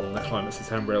I put on the Climates of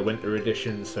Tamriel Winter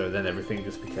Edition, so then everything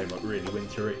just became like really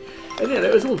wintry. And yeah,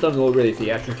 it was all done all really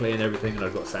theatrically and everything, and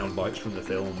I've got sound bites from the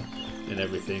film and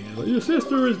everything. And like, your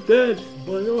sister is dead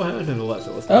by your hand and all that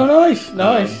sort of stuff. Oh, nice.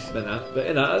 But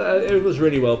you know, it was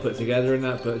really well put together in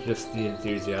that, but just the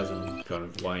enthusiasm kind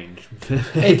of waned.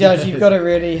 It does. You've got to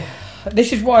really.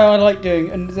 This is why I like doing,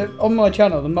 and on my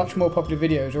channel, the much more popular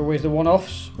videos are always the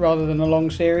one-offs rather than a long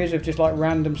series of just like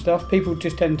random stuff. People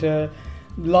just tend to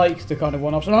like the kind of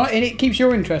one-offs, and it keeps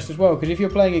your interest as well. Because if you're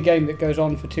playing a game that goes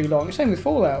on for too long, same with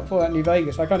Fallout New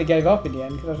Vegas. I kind of gave up in the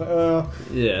end because I was like, oh,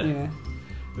 yeah, you know.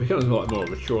 It becomes a lot more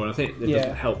mature, and I think it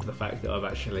doesn't help the fact that I've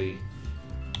actually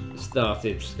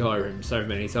started Skyrim so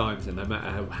many times, and no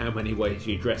matter how many ways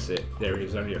you dress it, there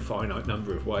is only a finite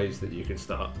number of ways that you can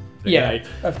start the game.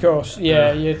 Of course.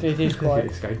 Yeah, it is quite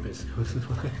Escapist.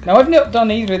 Now I've not done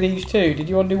either of these two. Did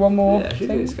you want to do one more? Yeah, I should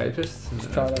do Escapist. Let's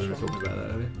try that. We were talking about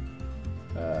that earlier.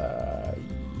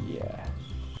 Yeah.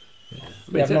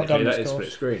 I mean, technically that is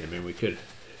split screen. I mean, we could.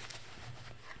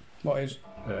 What is?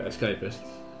 Escapist.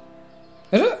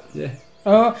 Is it? Yeah.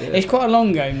 Oh, it's quite a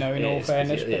long game though, in all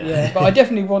fairness. But yeah, but I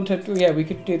definitely wanted. Yeah, we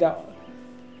could do that.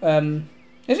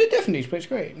 Is it definitely split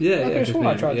screen? Yeah, I yeah.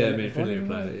 I tried yeah, me and Finley were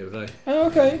playing it the other day. Oh,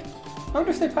 okay. I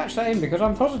wonder if they patched that in, because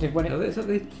I'm positive when it. Oh, it's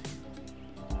something.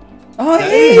 Oh,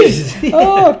 it is!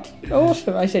 Oh,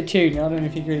 awesome! I said tune. I don't know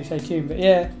if you could really say tune, but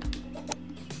yeah.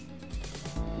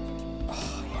 Oh,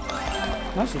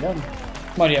 yeah. Nicely done.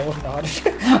 Mind you, it wasn't the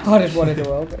hardest one in the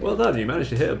world. Well done, you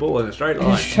managed to hit a ball in a straight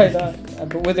line. Straight line,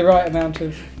 but with the right amount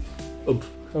of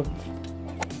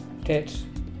tits.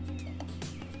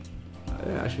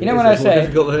 Yeah, actually, you know when I say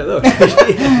difficult than it looks.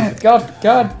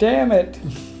 God damn it!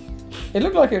 It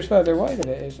looked like it was further away than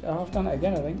it is. Oh, I've done it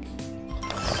again, I think.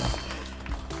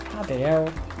 Bloody hell!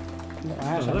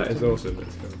 That is awesome.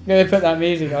 Yeah, put that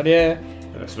music on, yeah.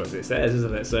 I suppose it's theirs,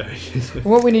 isn't it? So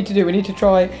what we need to do, we need to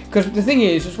try, because the thing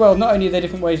is as well, not only are there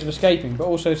different ways of escaping, but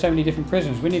also so many different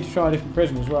prisons. We need to try a different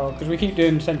prison as well, because we keep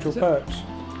doing central perks.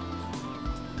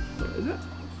 What is it?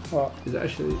 What? Is it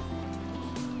actually?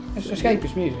 It's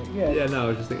escapist music, yeah. Yeah, no, I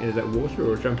was just thinking, is that water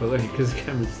or a trampoline? Because the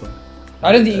camera's like.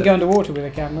 I don't think you can go underwater with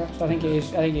a camera, so I think it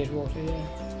is. I think it is water, yeah.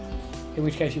 In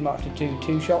which case you might have to do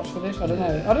 2 shots for this. I don't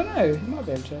know. I don't know. You might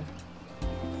be able to.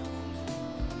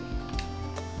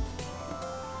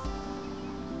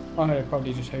 I'm going to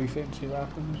probably just hoof it and see what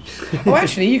happens. Oh,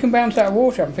 actually, you can bounce out of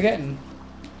water. I'm forgetting.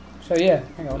 So yeah,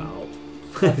 hang on. Oh.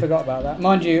 I forgot about that.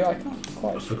 Mind you, I can't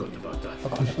quite. I forgot about that.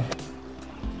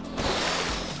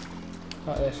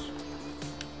 Like this.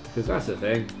 Because that's the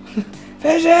thing.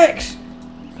 Physics.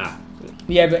 Ah.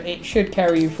 Yeah, but it should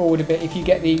carry you forward a bit if you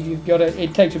get the. You've got to.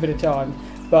 It takes a bit of time,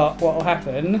 but what will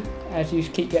happen as you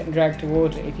keep getting dragged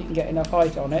towards it, if you can get enough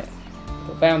height on it,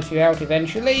 it'll bounce you out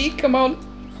eventually. Come on.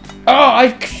 Oh,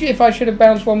 if I should have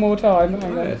bounced one more time.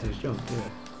 Oh, yes, it's jumped, yeah.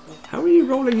 How are you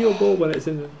rolling your ball when it's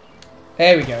in the...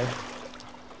 There we go.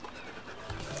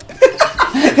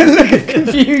 Look at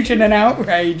confusion and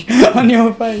outrage on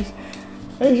your face.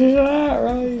 This is an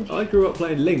outrage. I grew up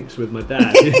playing Lynx with my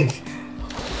dad.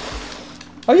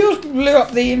 Oh, yours blew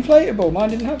up the inflatable. Mine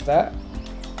didn't have that.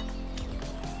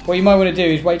 What you might want to do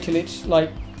is wait till it's like...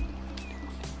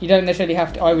 You don't necessarily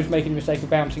have to. I was making the mistake of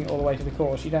bouncing it all the way to the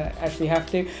course. You don't actually have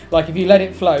to. Like if you let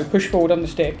it flow, push forward on the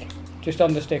stick, just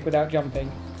on the stick without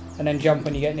jumping, and then jump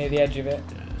when you get near the edge of it.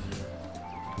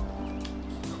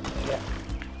 Yeah.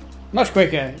 Much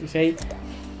quicker, you see.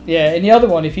 Yeah, in the other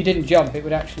one, if you didn't jump, it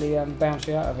would actually bounce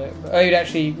you out of it. But, it would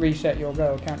actually reset your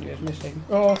goal, count you as missing.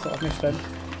 Oh, I thought I missed them.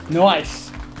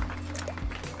 Nice.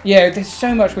 Yeah, there's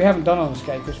so much we haven't done on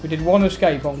Escapist. We did one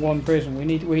escape on one prison. We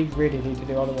really need to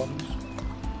do other ones.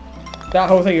 That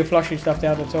whole thing of flushing stuff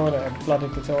down the toilet and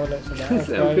flooding the toilets and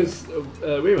that. Because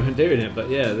we weren't doing it, but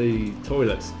yeah, the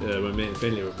toilets when me and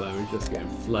Finley were playing, we were just getting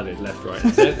flooded left, right,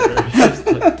 and centre.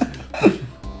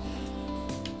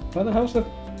 What the hell's the?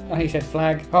 Oh, he said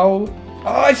flag hole.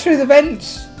 Oh, it's through the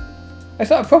vents.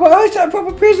 It's like a proper. Oh, it's like a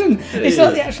proper prison. It's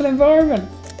like the actual environment.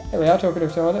 There we are, talking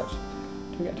of toilets.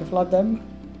 Do we get to flood them?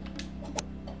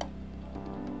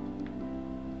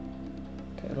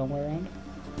 Take a long way around.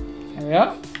 There we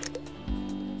are.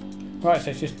 Right,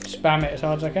 so just spam it as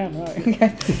hard as I can. Right.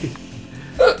 Okay.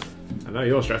 I know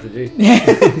your strategy.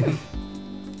 Yeah.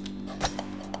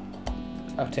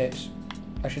 Oh, tits.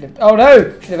 I should have. Oh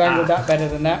no! Should have angled that better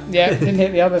than that. Yeah, didn't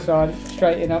hit the other side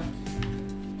straight enough.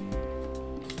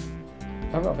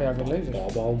 I've got to be able to lose it.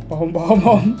 Bomb, bomb,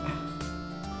 bomb.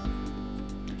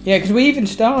 Yeah, because we even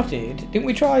started. Didn't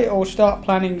we try or start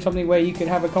planning something where you could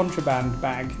have a contraband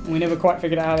bag? And we never quite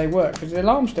figured out how they work because the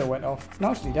alarm still went off.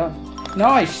 Nicely done.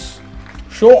 Nice.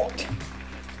 Short.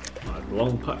 The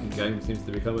long putting game seems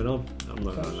to be coming on. I'm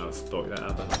not going to stalk that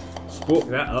up. Spork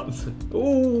that up.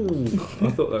 Ooh! I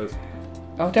thought that was.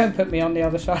 Oh, don't put me on the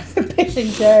other side of the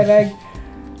pissing chair leg.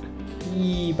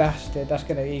 Ye bastard. That's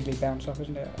going to easily bounce off,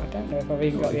 isn't it? I don't know if I've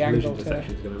even got the angle to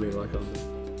it. Going to be like on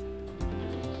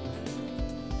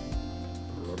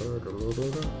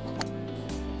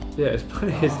yeah, it's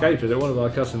funny. Escape is one of our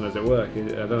customers at work. I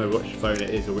don't know which phone it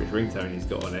is or which ringtone he's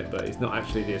got on it, but it's not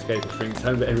actually the Escape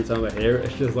ringtone. But every time I hear it,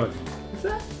 it's just like, what's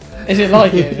that? Is it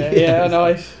like it? Is it? Yeah,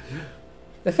 nice.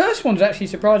 The first one's actually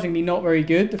surprisingly not very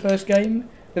good. The first game,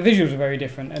 the visuals are very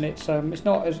different, and it's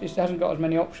not as it hasn't got as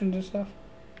many options and stuff.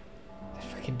 Those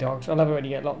freaking dogs! I love it when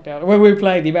you get locked down. When we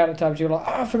played, the amount of times you're like,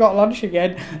 oh, I forgot lunch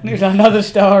again, and there's another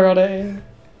star on it.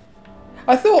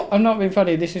 I thought, I'm not being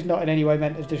funny, this is not in any way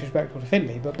meant as disrespectful to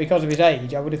Finley, but because of his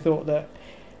age, I would have thought that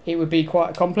it would be quite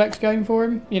a complex game for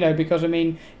him, you know, because, I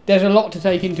mean, there's a lot to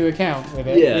take into account with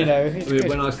it, yeah. You know.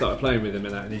 When I started playing with him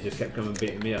and that, and he just kept coming and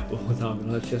beating me up all the time, and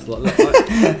I was just like, look,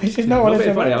 this is not what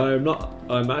it's funny, about.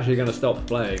 I'm actually going to stop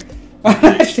playing.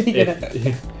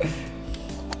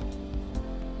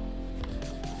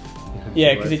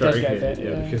 Yeah, because he does get a bit.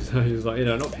 Yeah, because I was like, you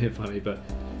know, not being funny, but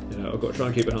you know, I've got to try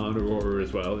and keep an eye on Aurora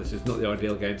as well. This is not the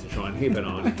ideal game to try and keep an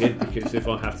eye on a kid, because if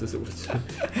I have to sort of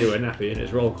do a nappy and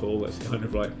it's roll call, it's kind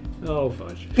of like, oh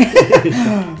fudge.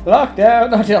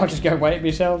 Lockdown. I'll just go and wait for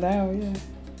myself now. Yeah.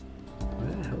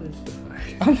 Where the hell is the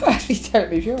flag? I'm not actually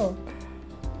totally sure.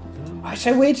 It's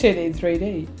so weird seeing it in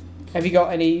 3D. Have you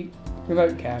got any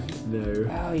remote cam? No.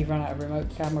 Oh, you've run out of remote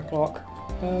camera clock.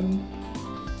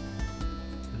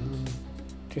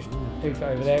 Just move it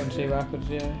over there and see what happens.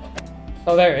 Yeah.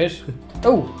 Oh, there it is.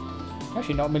 Oh,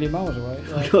 actually not a million miles away.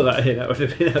 I got that in. That would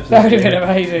have been absolutely. That would have been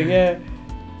amazing. Yeah.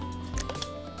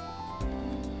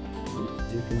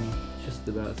 You can just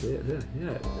about see it.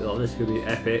 Yeah. Oh, this could be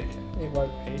epic. It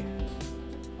won't be.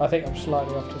 I think I'm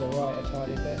slightly off to the right a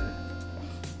tiny bit.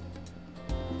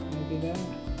 Maybe there.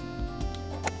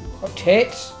 Oh,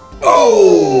 tits!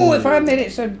 Oh! If I hadn't hit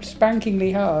it so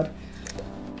spankingly hard.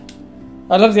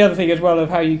 I love the other thing as well of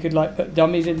how you could like put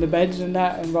dummies in the beds and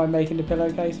that, and by making the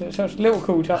pillowcase. It's such little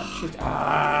cool touches.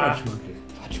 Fudge monkey.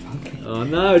 Fudge monkey. Oh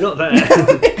no, not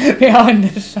there. Behind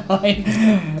the sign.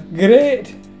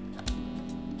 Great.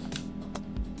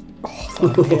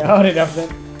 Oh, yeah, hard enough then.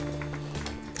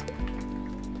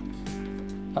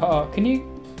 Oh, can you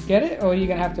get it, or are you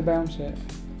going to have to bounce it?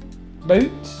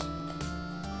 Boots?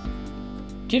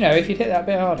 Do you know, if you'd hit that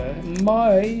bit harder, it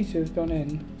might have gone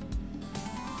in.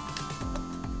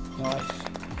 Nice.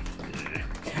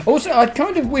 Also, I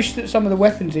kind of wish that some of the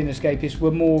weapons in Escapist were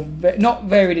more not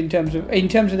varied in terms of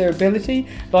their ability.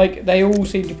 Like they all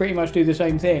seem to pretty much do the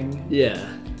same thing.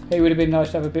 Yeah. It would have been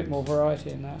nice to have a bit more variety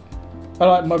in that. I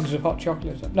like mugs of hot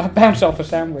chocolate. No, bounce off a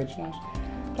sandwich. Nice.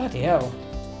 Bloody hell.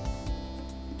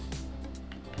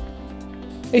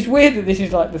 It's weird that this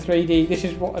is like the 3D. This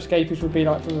is what Escapist would be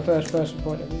like from a first-person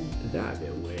point of view. That'd be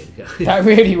a weird game. That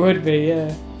really would be,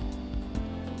 yeah.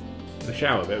 The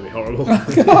shower bit would be horrible. Are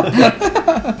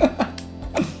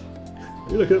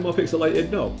you looking at my pixelated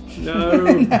knob?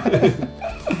 No.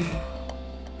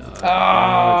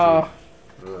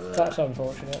 That's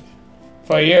unfortunate.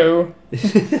 For you.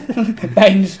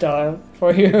 Bane style.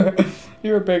 For you.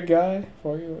 You're a big guy.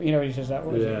 For you. You know what he says that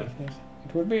word? Yeah.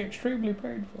 It would be extremely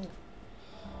painful.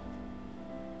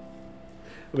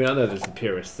 I mean, I know there's some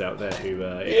purists out there who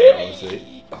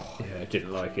obviously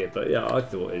didn't like it, but yeah, I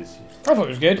thought it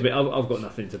was good. I mean, I've got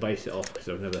nothing to base it off because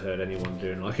I've never heard anyone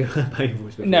doing like a pain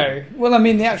voice before. No, well, I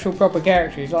mean, the actual proper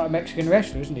character is like a Mexican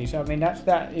wrestler, isn't he? So I mean,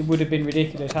 it would have been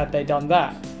ridiculous had they done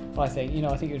that. I think,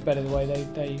 I think it was better the way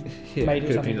they made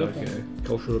it something different. Like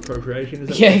cultural appropriation. Is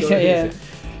that yeah.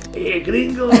 Hey,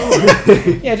 gringo!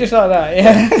 Yeah, just like that,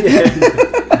 yeah.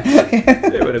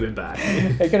 It would have been bad.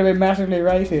 It could have been massively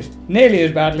racist. Nearly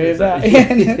as badly as that.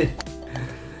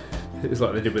 It's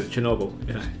like they did with Chernobyl,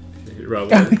 you know.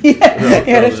 Rather than,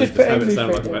 let's just put have it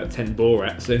sound like about 10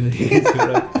 Borats in the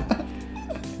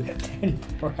 10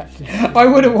 Borats. I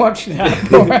would have watched that.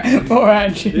 Borat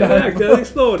and Chernobyl. Yeah, actor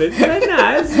exploded. Very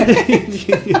nice.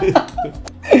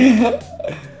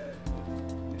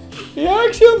 The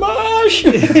action mash!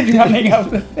 Running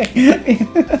up the thing.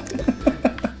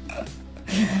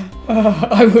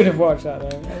 I would have watched that though.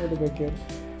 That would have been good.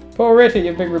 Poor Ritty,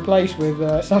 you've been replaced with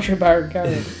Sacha Baron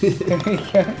Cohen.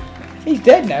 He's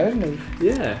dead now, isn't he?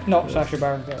 Yeah. Not Sacha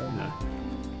Baron Cohen. No.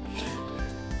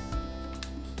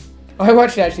 I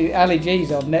watched actually Ali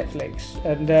G's on Netflix,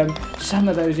 and some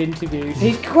of those interviews,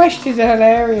 his questions are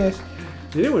hilarious.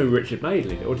 Did it with Richard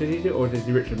Madeley, or did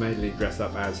Richard Madeley dress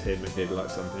up as him and did like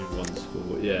something once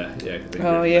for? Yeah.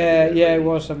 Oh yeah, it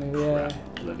was something. Yeah.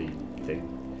 Bloody thing.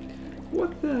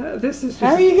 What the? This is.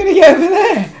 How are you going to get over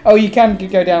there? Oh, you can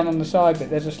go down on the side, but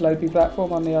there's a slopey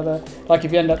platform on the other. Like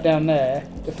if you end up down there,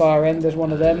 the far end, there's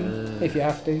one of them. If you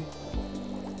have to.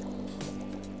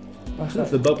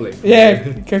 That's the bubbling. Yeah,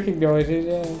 cooking noises.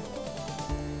 Yeah.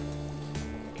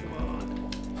 Come on.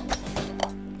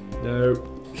 No.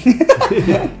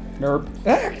 Nope.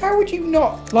 How would you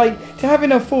not like to have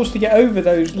enough force to get over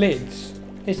those lids?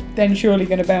 It's then surely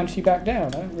going to bounce you back down.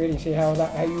 I don't really see how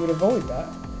you would avoid that.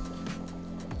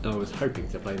 I was hoping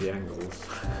to play the angles.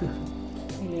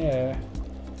 Yeah.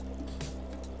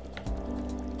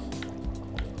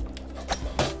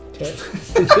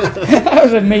 That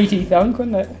was a meaty thunk,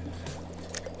 wasn't it?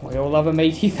 We all love a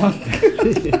meaty thunk.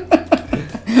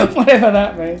 Whatever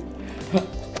that means.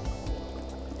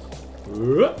 I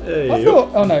thought,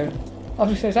 oh no, I was going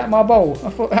to say, is that my bowl? I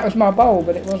thought that was my bowl,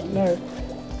 but it wasn't, no.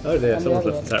 Oh dear, someone's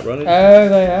left the tap running. Oh,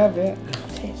 they have, yeah.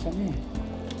 Tits on here.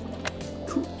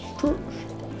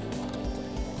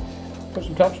 Put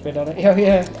some topspin on it. Oh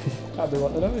yeah, that'd be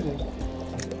what the noise is.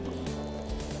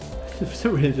 For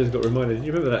some reason, I just got reminded. Do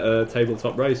you remember that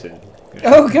tabletop racing?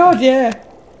 Oh god, yeah.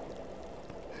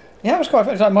 Yeah, it was quite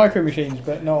fun. It's like micro machines,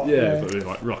 but not. Yeah, but with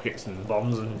like rockets and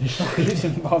bombs and. Rockets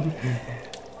and bombs.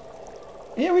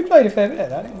 Yeah, we played a fair bit of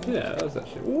that, didn't we? Yeah, that was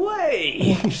actually.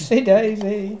 Way! See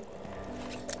Daisy.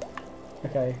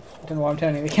 Okay, I don't know why I'm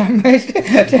turning the camera.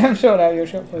 Damn, sort out your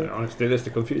shot for you. Honestly, that's to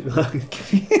confuse me.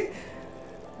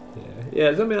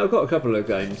 Yeah, I mean, I've got a couple of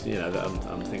games, you know, that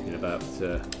I'm thinking about.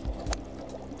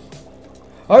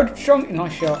 I would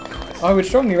nice shot. I would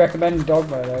strongly recommend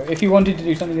Dogma though, if you wanted to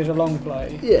do something as a long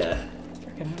play. Yeah.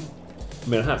 Freaking hell. I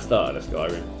mean, I have started a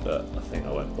Skyrim, but I think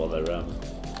I won't bother.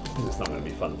 Because it's not going to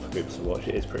be fun for people to watch.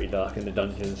 It is pretty dark in the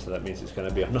dungeons, so that means it's going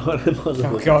to be impossible.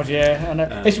 Oh god, yeah. I know.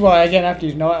 This is why I don't have to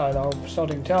use Night Eye the whole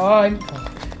sodding time,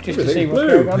 just to see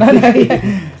what's going on.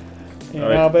 In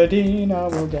Aberdeen, I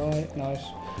will die. Nice.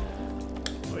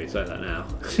 Well, you say that now.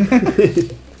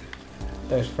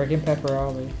 Those friggin'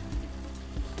 pepperoni.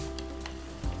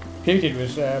 Putin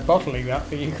was bottling that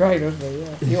for Ukraine, wasn't he?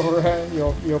 Yeah.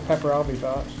 Your pepperoni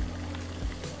parts.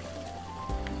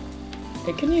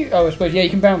 Hey, can you? Oh, I suppose you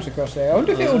can bounce across there. I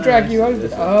wonder if it will drag you over.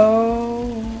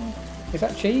 Oh, is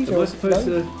that cheese Am or I supposed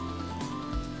to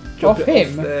off it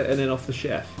him? off there and then off the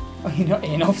chef? Oh, you're not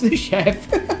in off the chef.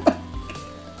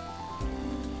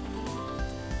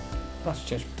 That's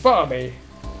just Barbie.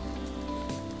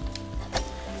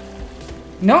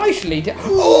 Nicely done.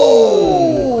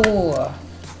 Oh!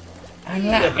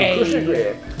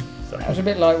 Unlucky. That was a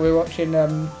bit like we were watching,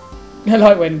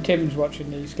 like when Tim's watching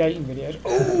these skating videos.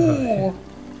 Oh!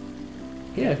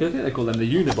 Yeah, because I think they call them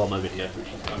the Unabomber videos, which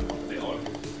is kind of what they are,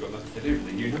 because it's got nothing to do with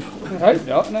the Unabomber. I hope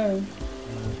not, no.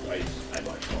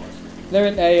 There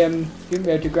ain't a, you wouldn't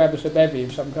be able to grab us a bevy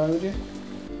of some kind, would you?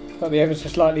 Might be ever so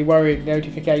slightly worrying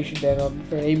notification then on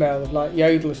for an email of like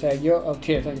Yodel saying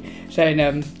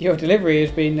saying your delivery has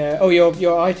been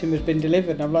your item has been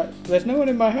delivered, and I'm like, there's no one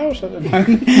in my house at the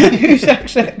moment who's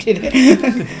accepted it.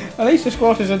 At least the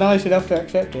squatters are nice enough to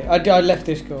accept it. I left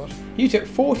this course. You took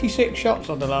 46 shots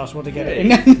on the last one to get it in.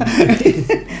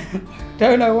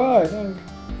 Don't know why. No.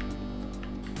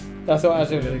 I thought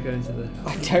as if I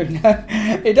don't know.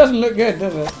 It doesn't look good,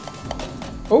 does it?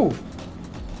 Oh.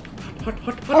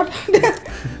 Hot.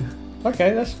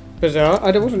 Okay, that's bizarre.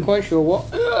 I wasn't quite sure what.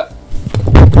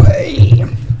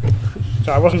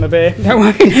 Sorry, it wasn't the beer. Don't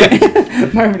worry.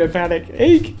 Moment of panic.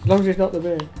 Eek! As long as it's not the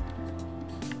beer.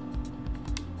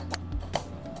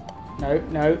 No.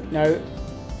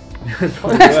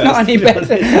 That's not any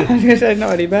better. I was going to say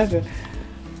not any better.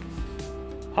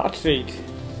 Hot seat.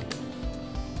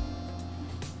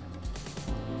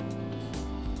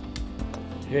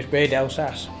 Just beer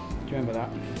d'Alsace. you remember that?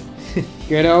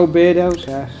 Good old Beardo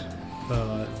Sass.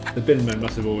 The bin men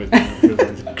must have always been.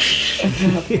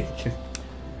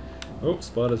 Oh,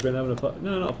 Spider's been having a party.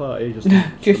 No, not a party, just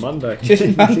Monday.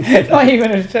 Just Monday. Not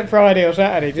even a Friday or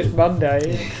Saturday, just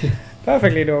Monday.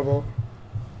 Perfectly normal.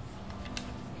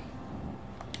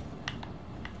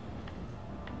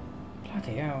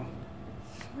 Bloody hell.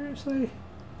 Seriously?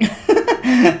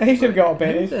 He's still got a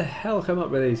bit. Who the hell come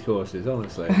up with these courses,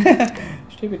 honestly?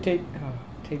 Stupid team. Oh,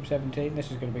 team 17.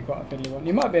 This is going to be quite a fiddly one.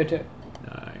 You might be able to.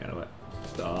 No, hang on a minute.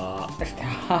 Start.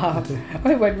 Oh,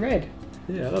 it went red.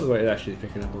 Yeah, I love the way it's actually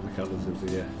picking up all the colours of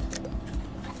the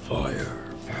fire.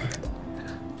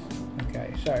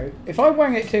 Okay, so if I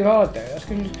wang it too hard though, that's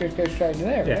going to just go straight into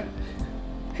there, yeah. right?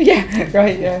 Yeah,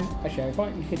 right, yeah. Actually, if I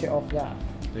can hit it off that.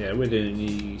 Yeah, we're doing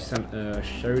the Santa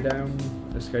Showdown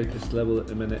Escapist level at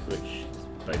the minute, which is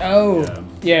basically...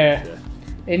 Yeah.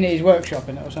 In his workshop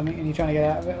in it or something, and you're trying to get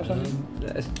out of it or something?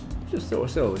 It's just sort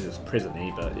of still just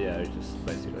prison-y, but yeah, it's just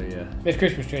basically, yeah. There's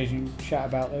Christmas trees you can shout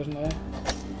about though, isn't there?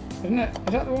 Isn't it?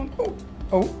 Is that the one?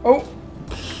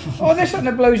 Oh, there's something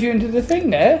that blows you into the thing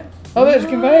there. Oh, there's a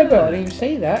conveyor belt. I didn't even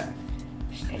see that.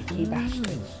 Sneaky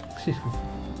bastards.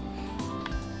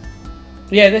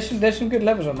 Yeah, there's some good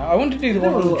levels on that. I want to do the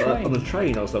one on the train. On a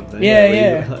train or something.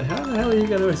 Yeah. Like, how the hell are you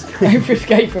going to escape?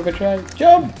 Escape from a train.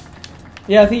 Jump!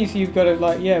 Yeah, I think you've got to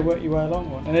work your way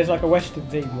along one. And there's like a western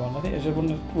themed one. I think there's a one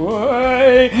that's...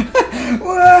 Way!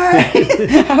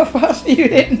 How fast are you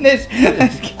hitting this?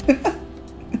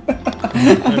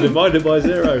 I'm divided by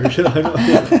 0, should I not?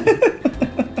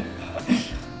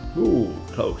 Ooh,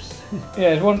 close.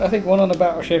 Yeah, there's one. I think one on a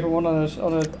battleship and one on a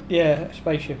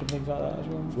spaceship and things like that as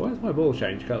well. Why has my ball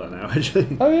changed colour now?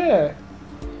 Actually. Oh yeah.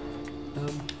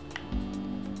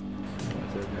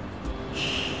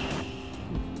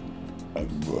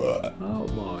 Oh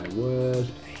my word!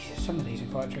 Some of these are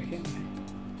quite tricky, aren't they?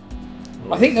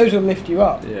 I think those will lift you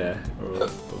up. Yeah, or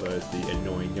those the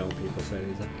annoying young people say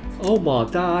these are. Oh my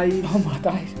days! Oh my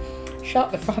days!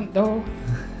 Shut the front door.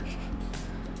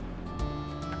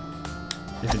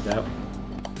 If in doubt.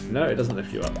 No, it doesn't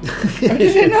lift you up.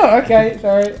 Does it not? Okay,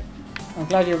 sorry. I'm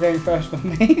glad you're going first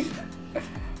on these.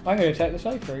 I'm going to take the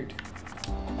safe route.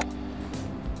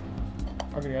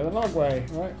 I'm going to go the long way,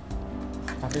 right?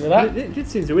 Happy with that? It did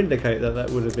seem to indicate that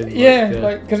would have been.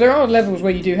 Yeah, because there are levels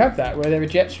where you do have that, where there are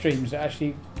jet streams that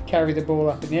actually carry the ball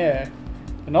up in the air.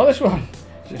 But not this one.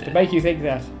 Just to make you think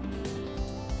that.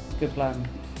 Good plan.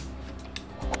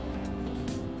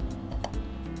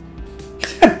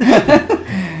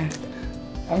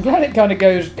 I'm glad it kind of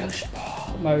goes ghost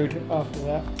mode after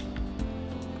that.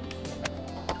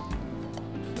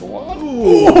 Go on.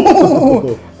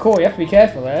 Ooh. Cool, you have to be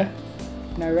careful there.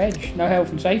 No edge, no health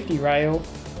and safety rail.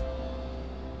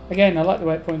 Again, I like the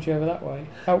way it points you over that way.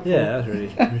 Helpful. Yeah, that's really...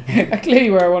 That's clearly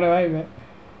where I want to aim it.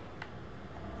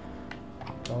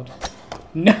 Oh, God.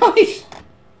 Nice!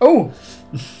 Oh!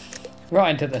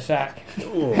 Right into the sack. Did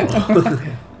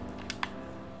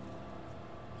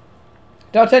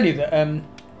I tell you that, I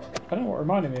don't know what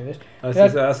reminded me of this.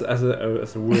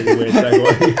 That's a really weird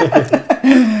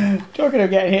segue. Talking of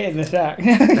getting hit in the sack. Look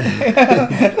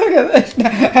at this.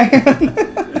 Hang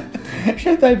on.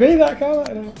 Should they be that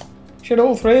colour? Should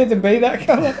all three of them be that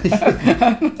colour?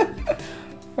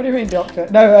 What do you mean, Doctor?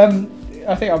 No,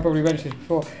 I think I probably mentioned this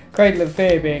before. Cradle of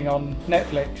Fear being on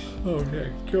Netflix. Oh,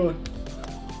 okay, God.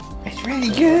 It's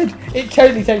really good. It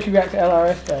totally takes you back to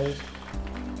LRS days.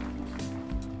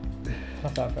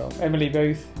 Love that film. Emily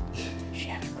Booth. She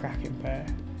had a cracking pair.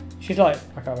 She's like,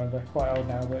 I can't remember, quite old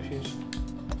now, but she's...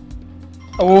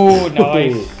 Oh,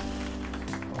 nice.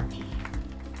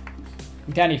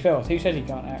 Danny Filth, who says he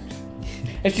can't act?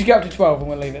 Let's just get up to 12 and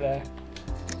we'll leave it there.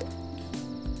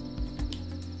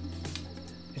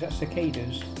 Is that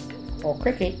cicadas? Or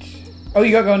crickets? Oh,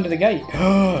 you got to go under the gate.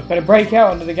 Got to break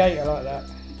out under the gate, I like that.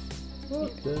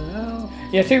 What the hell?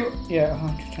 Yeah, yeah,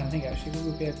 I'm just trying to think actually, we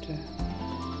would be able to...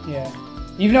 Yeah.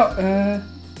 You've not, it'd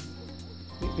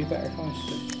be better if I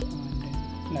signed in.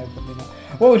 No, probably not.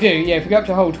 What we'll do, yeah, if we go up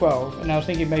to hole 12, and I was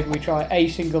thinking maybe we try a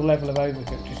single level of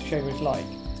Overcooked, just to show you what it's like,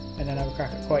 and then have a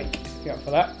crack at Quake. If you're up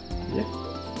for that. Yeah.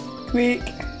 Quick!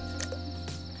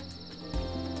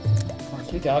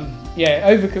 Nicely done.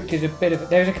 Yeah, Overcooked is a bit of...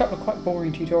 There's a couple of quite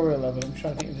boring tutorial levels, I'm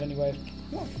trying to think if there's any way of...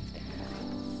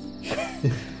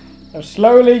 I'm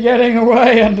slowly getting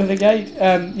away under the gate.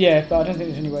 Yeah, but I don't think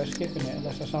there's any way of skipping it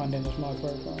unless I signed in as my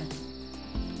profile.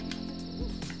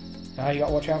 You got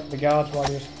to watch out for the guards while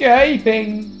you're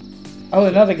escaping. Oh,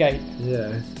 another gate.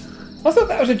 Yeah. I thought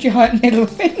that was a giant middle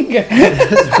finger.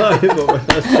 That's what I thought when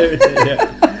I was doing it,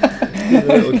 yeah. The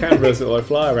little cameras that I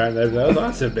fly around there, I was like,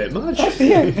 that's a bit much.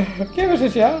 Yeah, give us a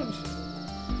chance.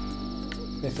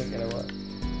 This isn't gonna work.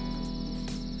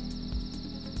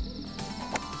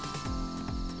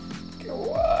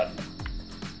 Go on.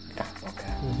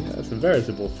 Okay. Yeah, it's a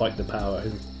veritable fight the power,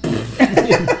 isn't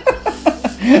it?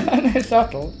 And it's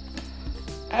subtle.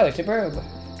 Oh, it's a broom.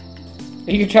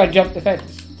 You can try and jump the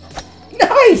fence.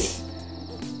 Nice!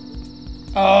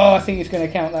 Oh, I think it's going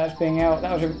to count that as being out.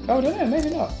 That was a... Oh, I don't know, maybe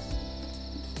not.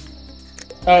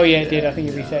 Oh, yeah, it did. I think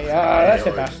it reset. Ah, that's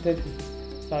a bastard.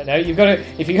 Like, no, you've got to...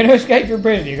 If you're going to escape from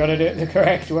prison, you've got to do it the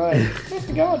correct way. Where's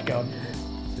the guard gone?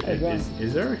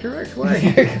 Is there a correct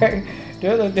way?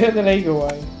 do it the legal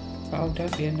way. Oh,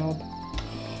 don't be a knob.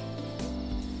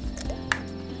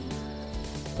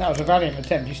 That was a valiant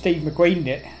attempt. You Steve McQueen'd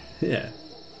it. Yeah.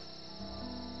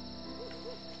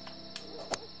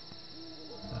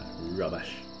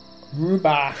 Rubbish.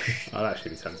 Rubbish. I'd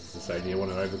actually be tempted to say, do you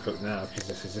want to overcook now? Because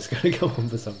this is just going to go on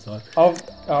for some time.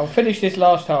 I'll finish this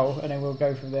last hole and then we'll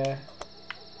go from there.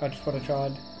 I just want to try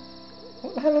and...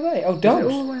 What the hell are they? Oh,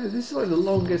 dogs. This is like the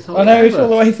longest hole I know, it's all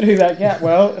the way through that gap.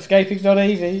 Well, escaping's not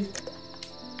easy.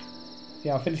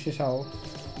 Yeah, I'll finish this hole.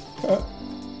 I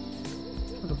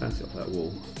can bounce it off that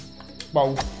wall.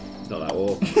 Wall. Not that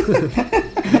wall.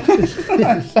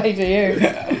 Say to you.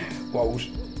 Walls.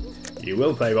 You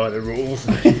will play by the rules.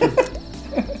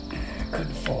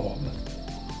 Conform.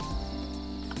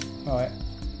 Right.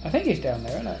 I think it's down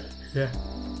there, isn't it?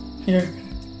 Yeah.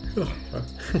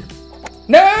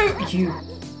 No! You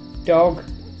dog.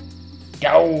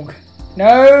 Dog.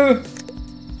 No!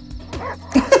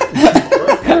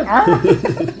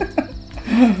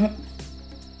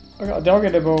 I got a dog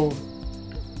in the ball.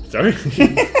 Sorry?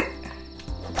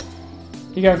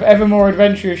 You're going for ever more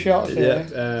adventurous shots here.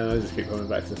 Yeah, I'll just keep coming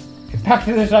back to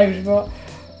the same spot.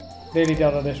 Nearly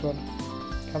done on this one.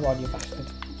 Come on, you bastard.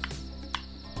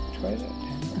 Which way is it?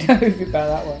 Don't move it back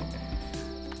that way.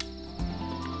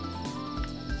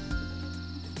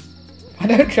 I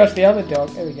don't trust the other dog.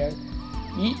 There we go.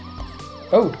 Yeet.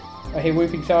 Oh, I hear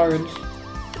whooping sirens.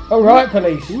 Oh, right,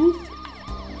 police.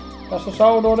 That's a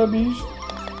sound on a beast.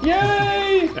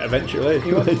 Yay! Eventually.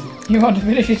 You want to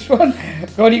finish this one?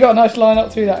 God, you got a nice line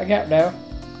up through that gap now.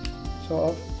 Sort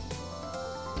of.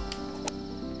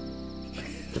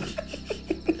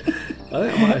 I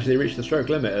think I might actually reach the stroke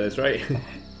limit at this rate.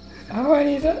 How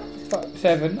many is it?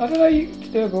 7. I don't know, it's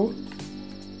doable.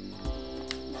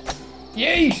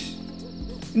 Yes!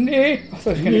 Nee! I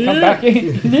thought it was going to come back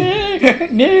in. Nee!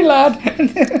 Nee, lad!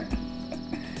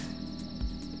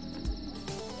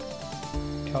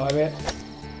 Time it.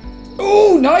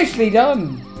 Oh, nicely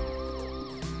done!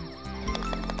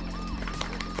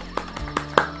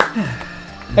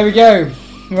 There we go.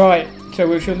 Right, so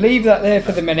we shall leave that there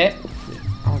for the minute.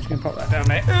 I'm just going to pop that down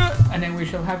there. And then we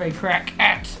shall have a crack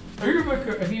at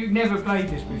Overcooked. Have you never played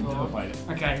this before? Never played it.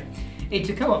 Okay. It's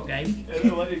a co-op game.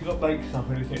 You've got baked stuff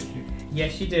in the kitchen.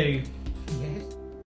 Yes, you do.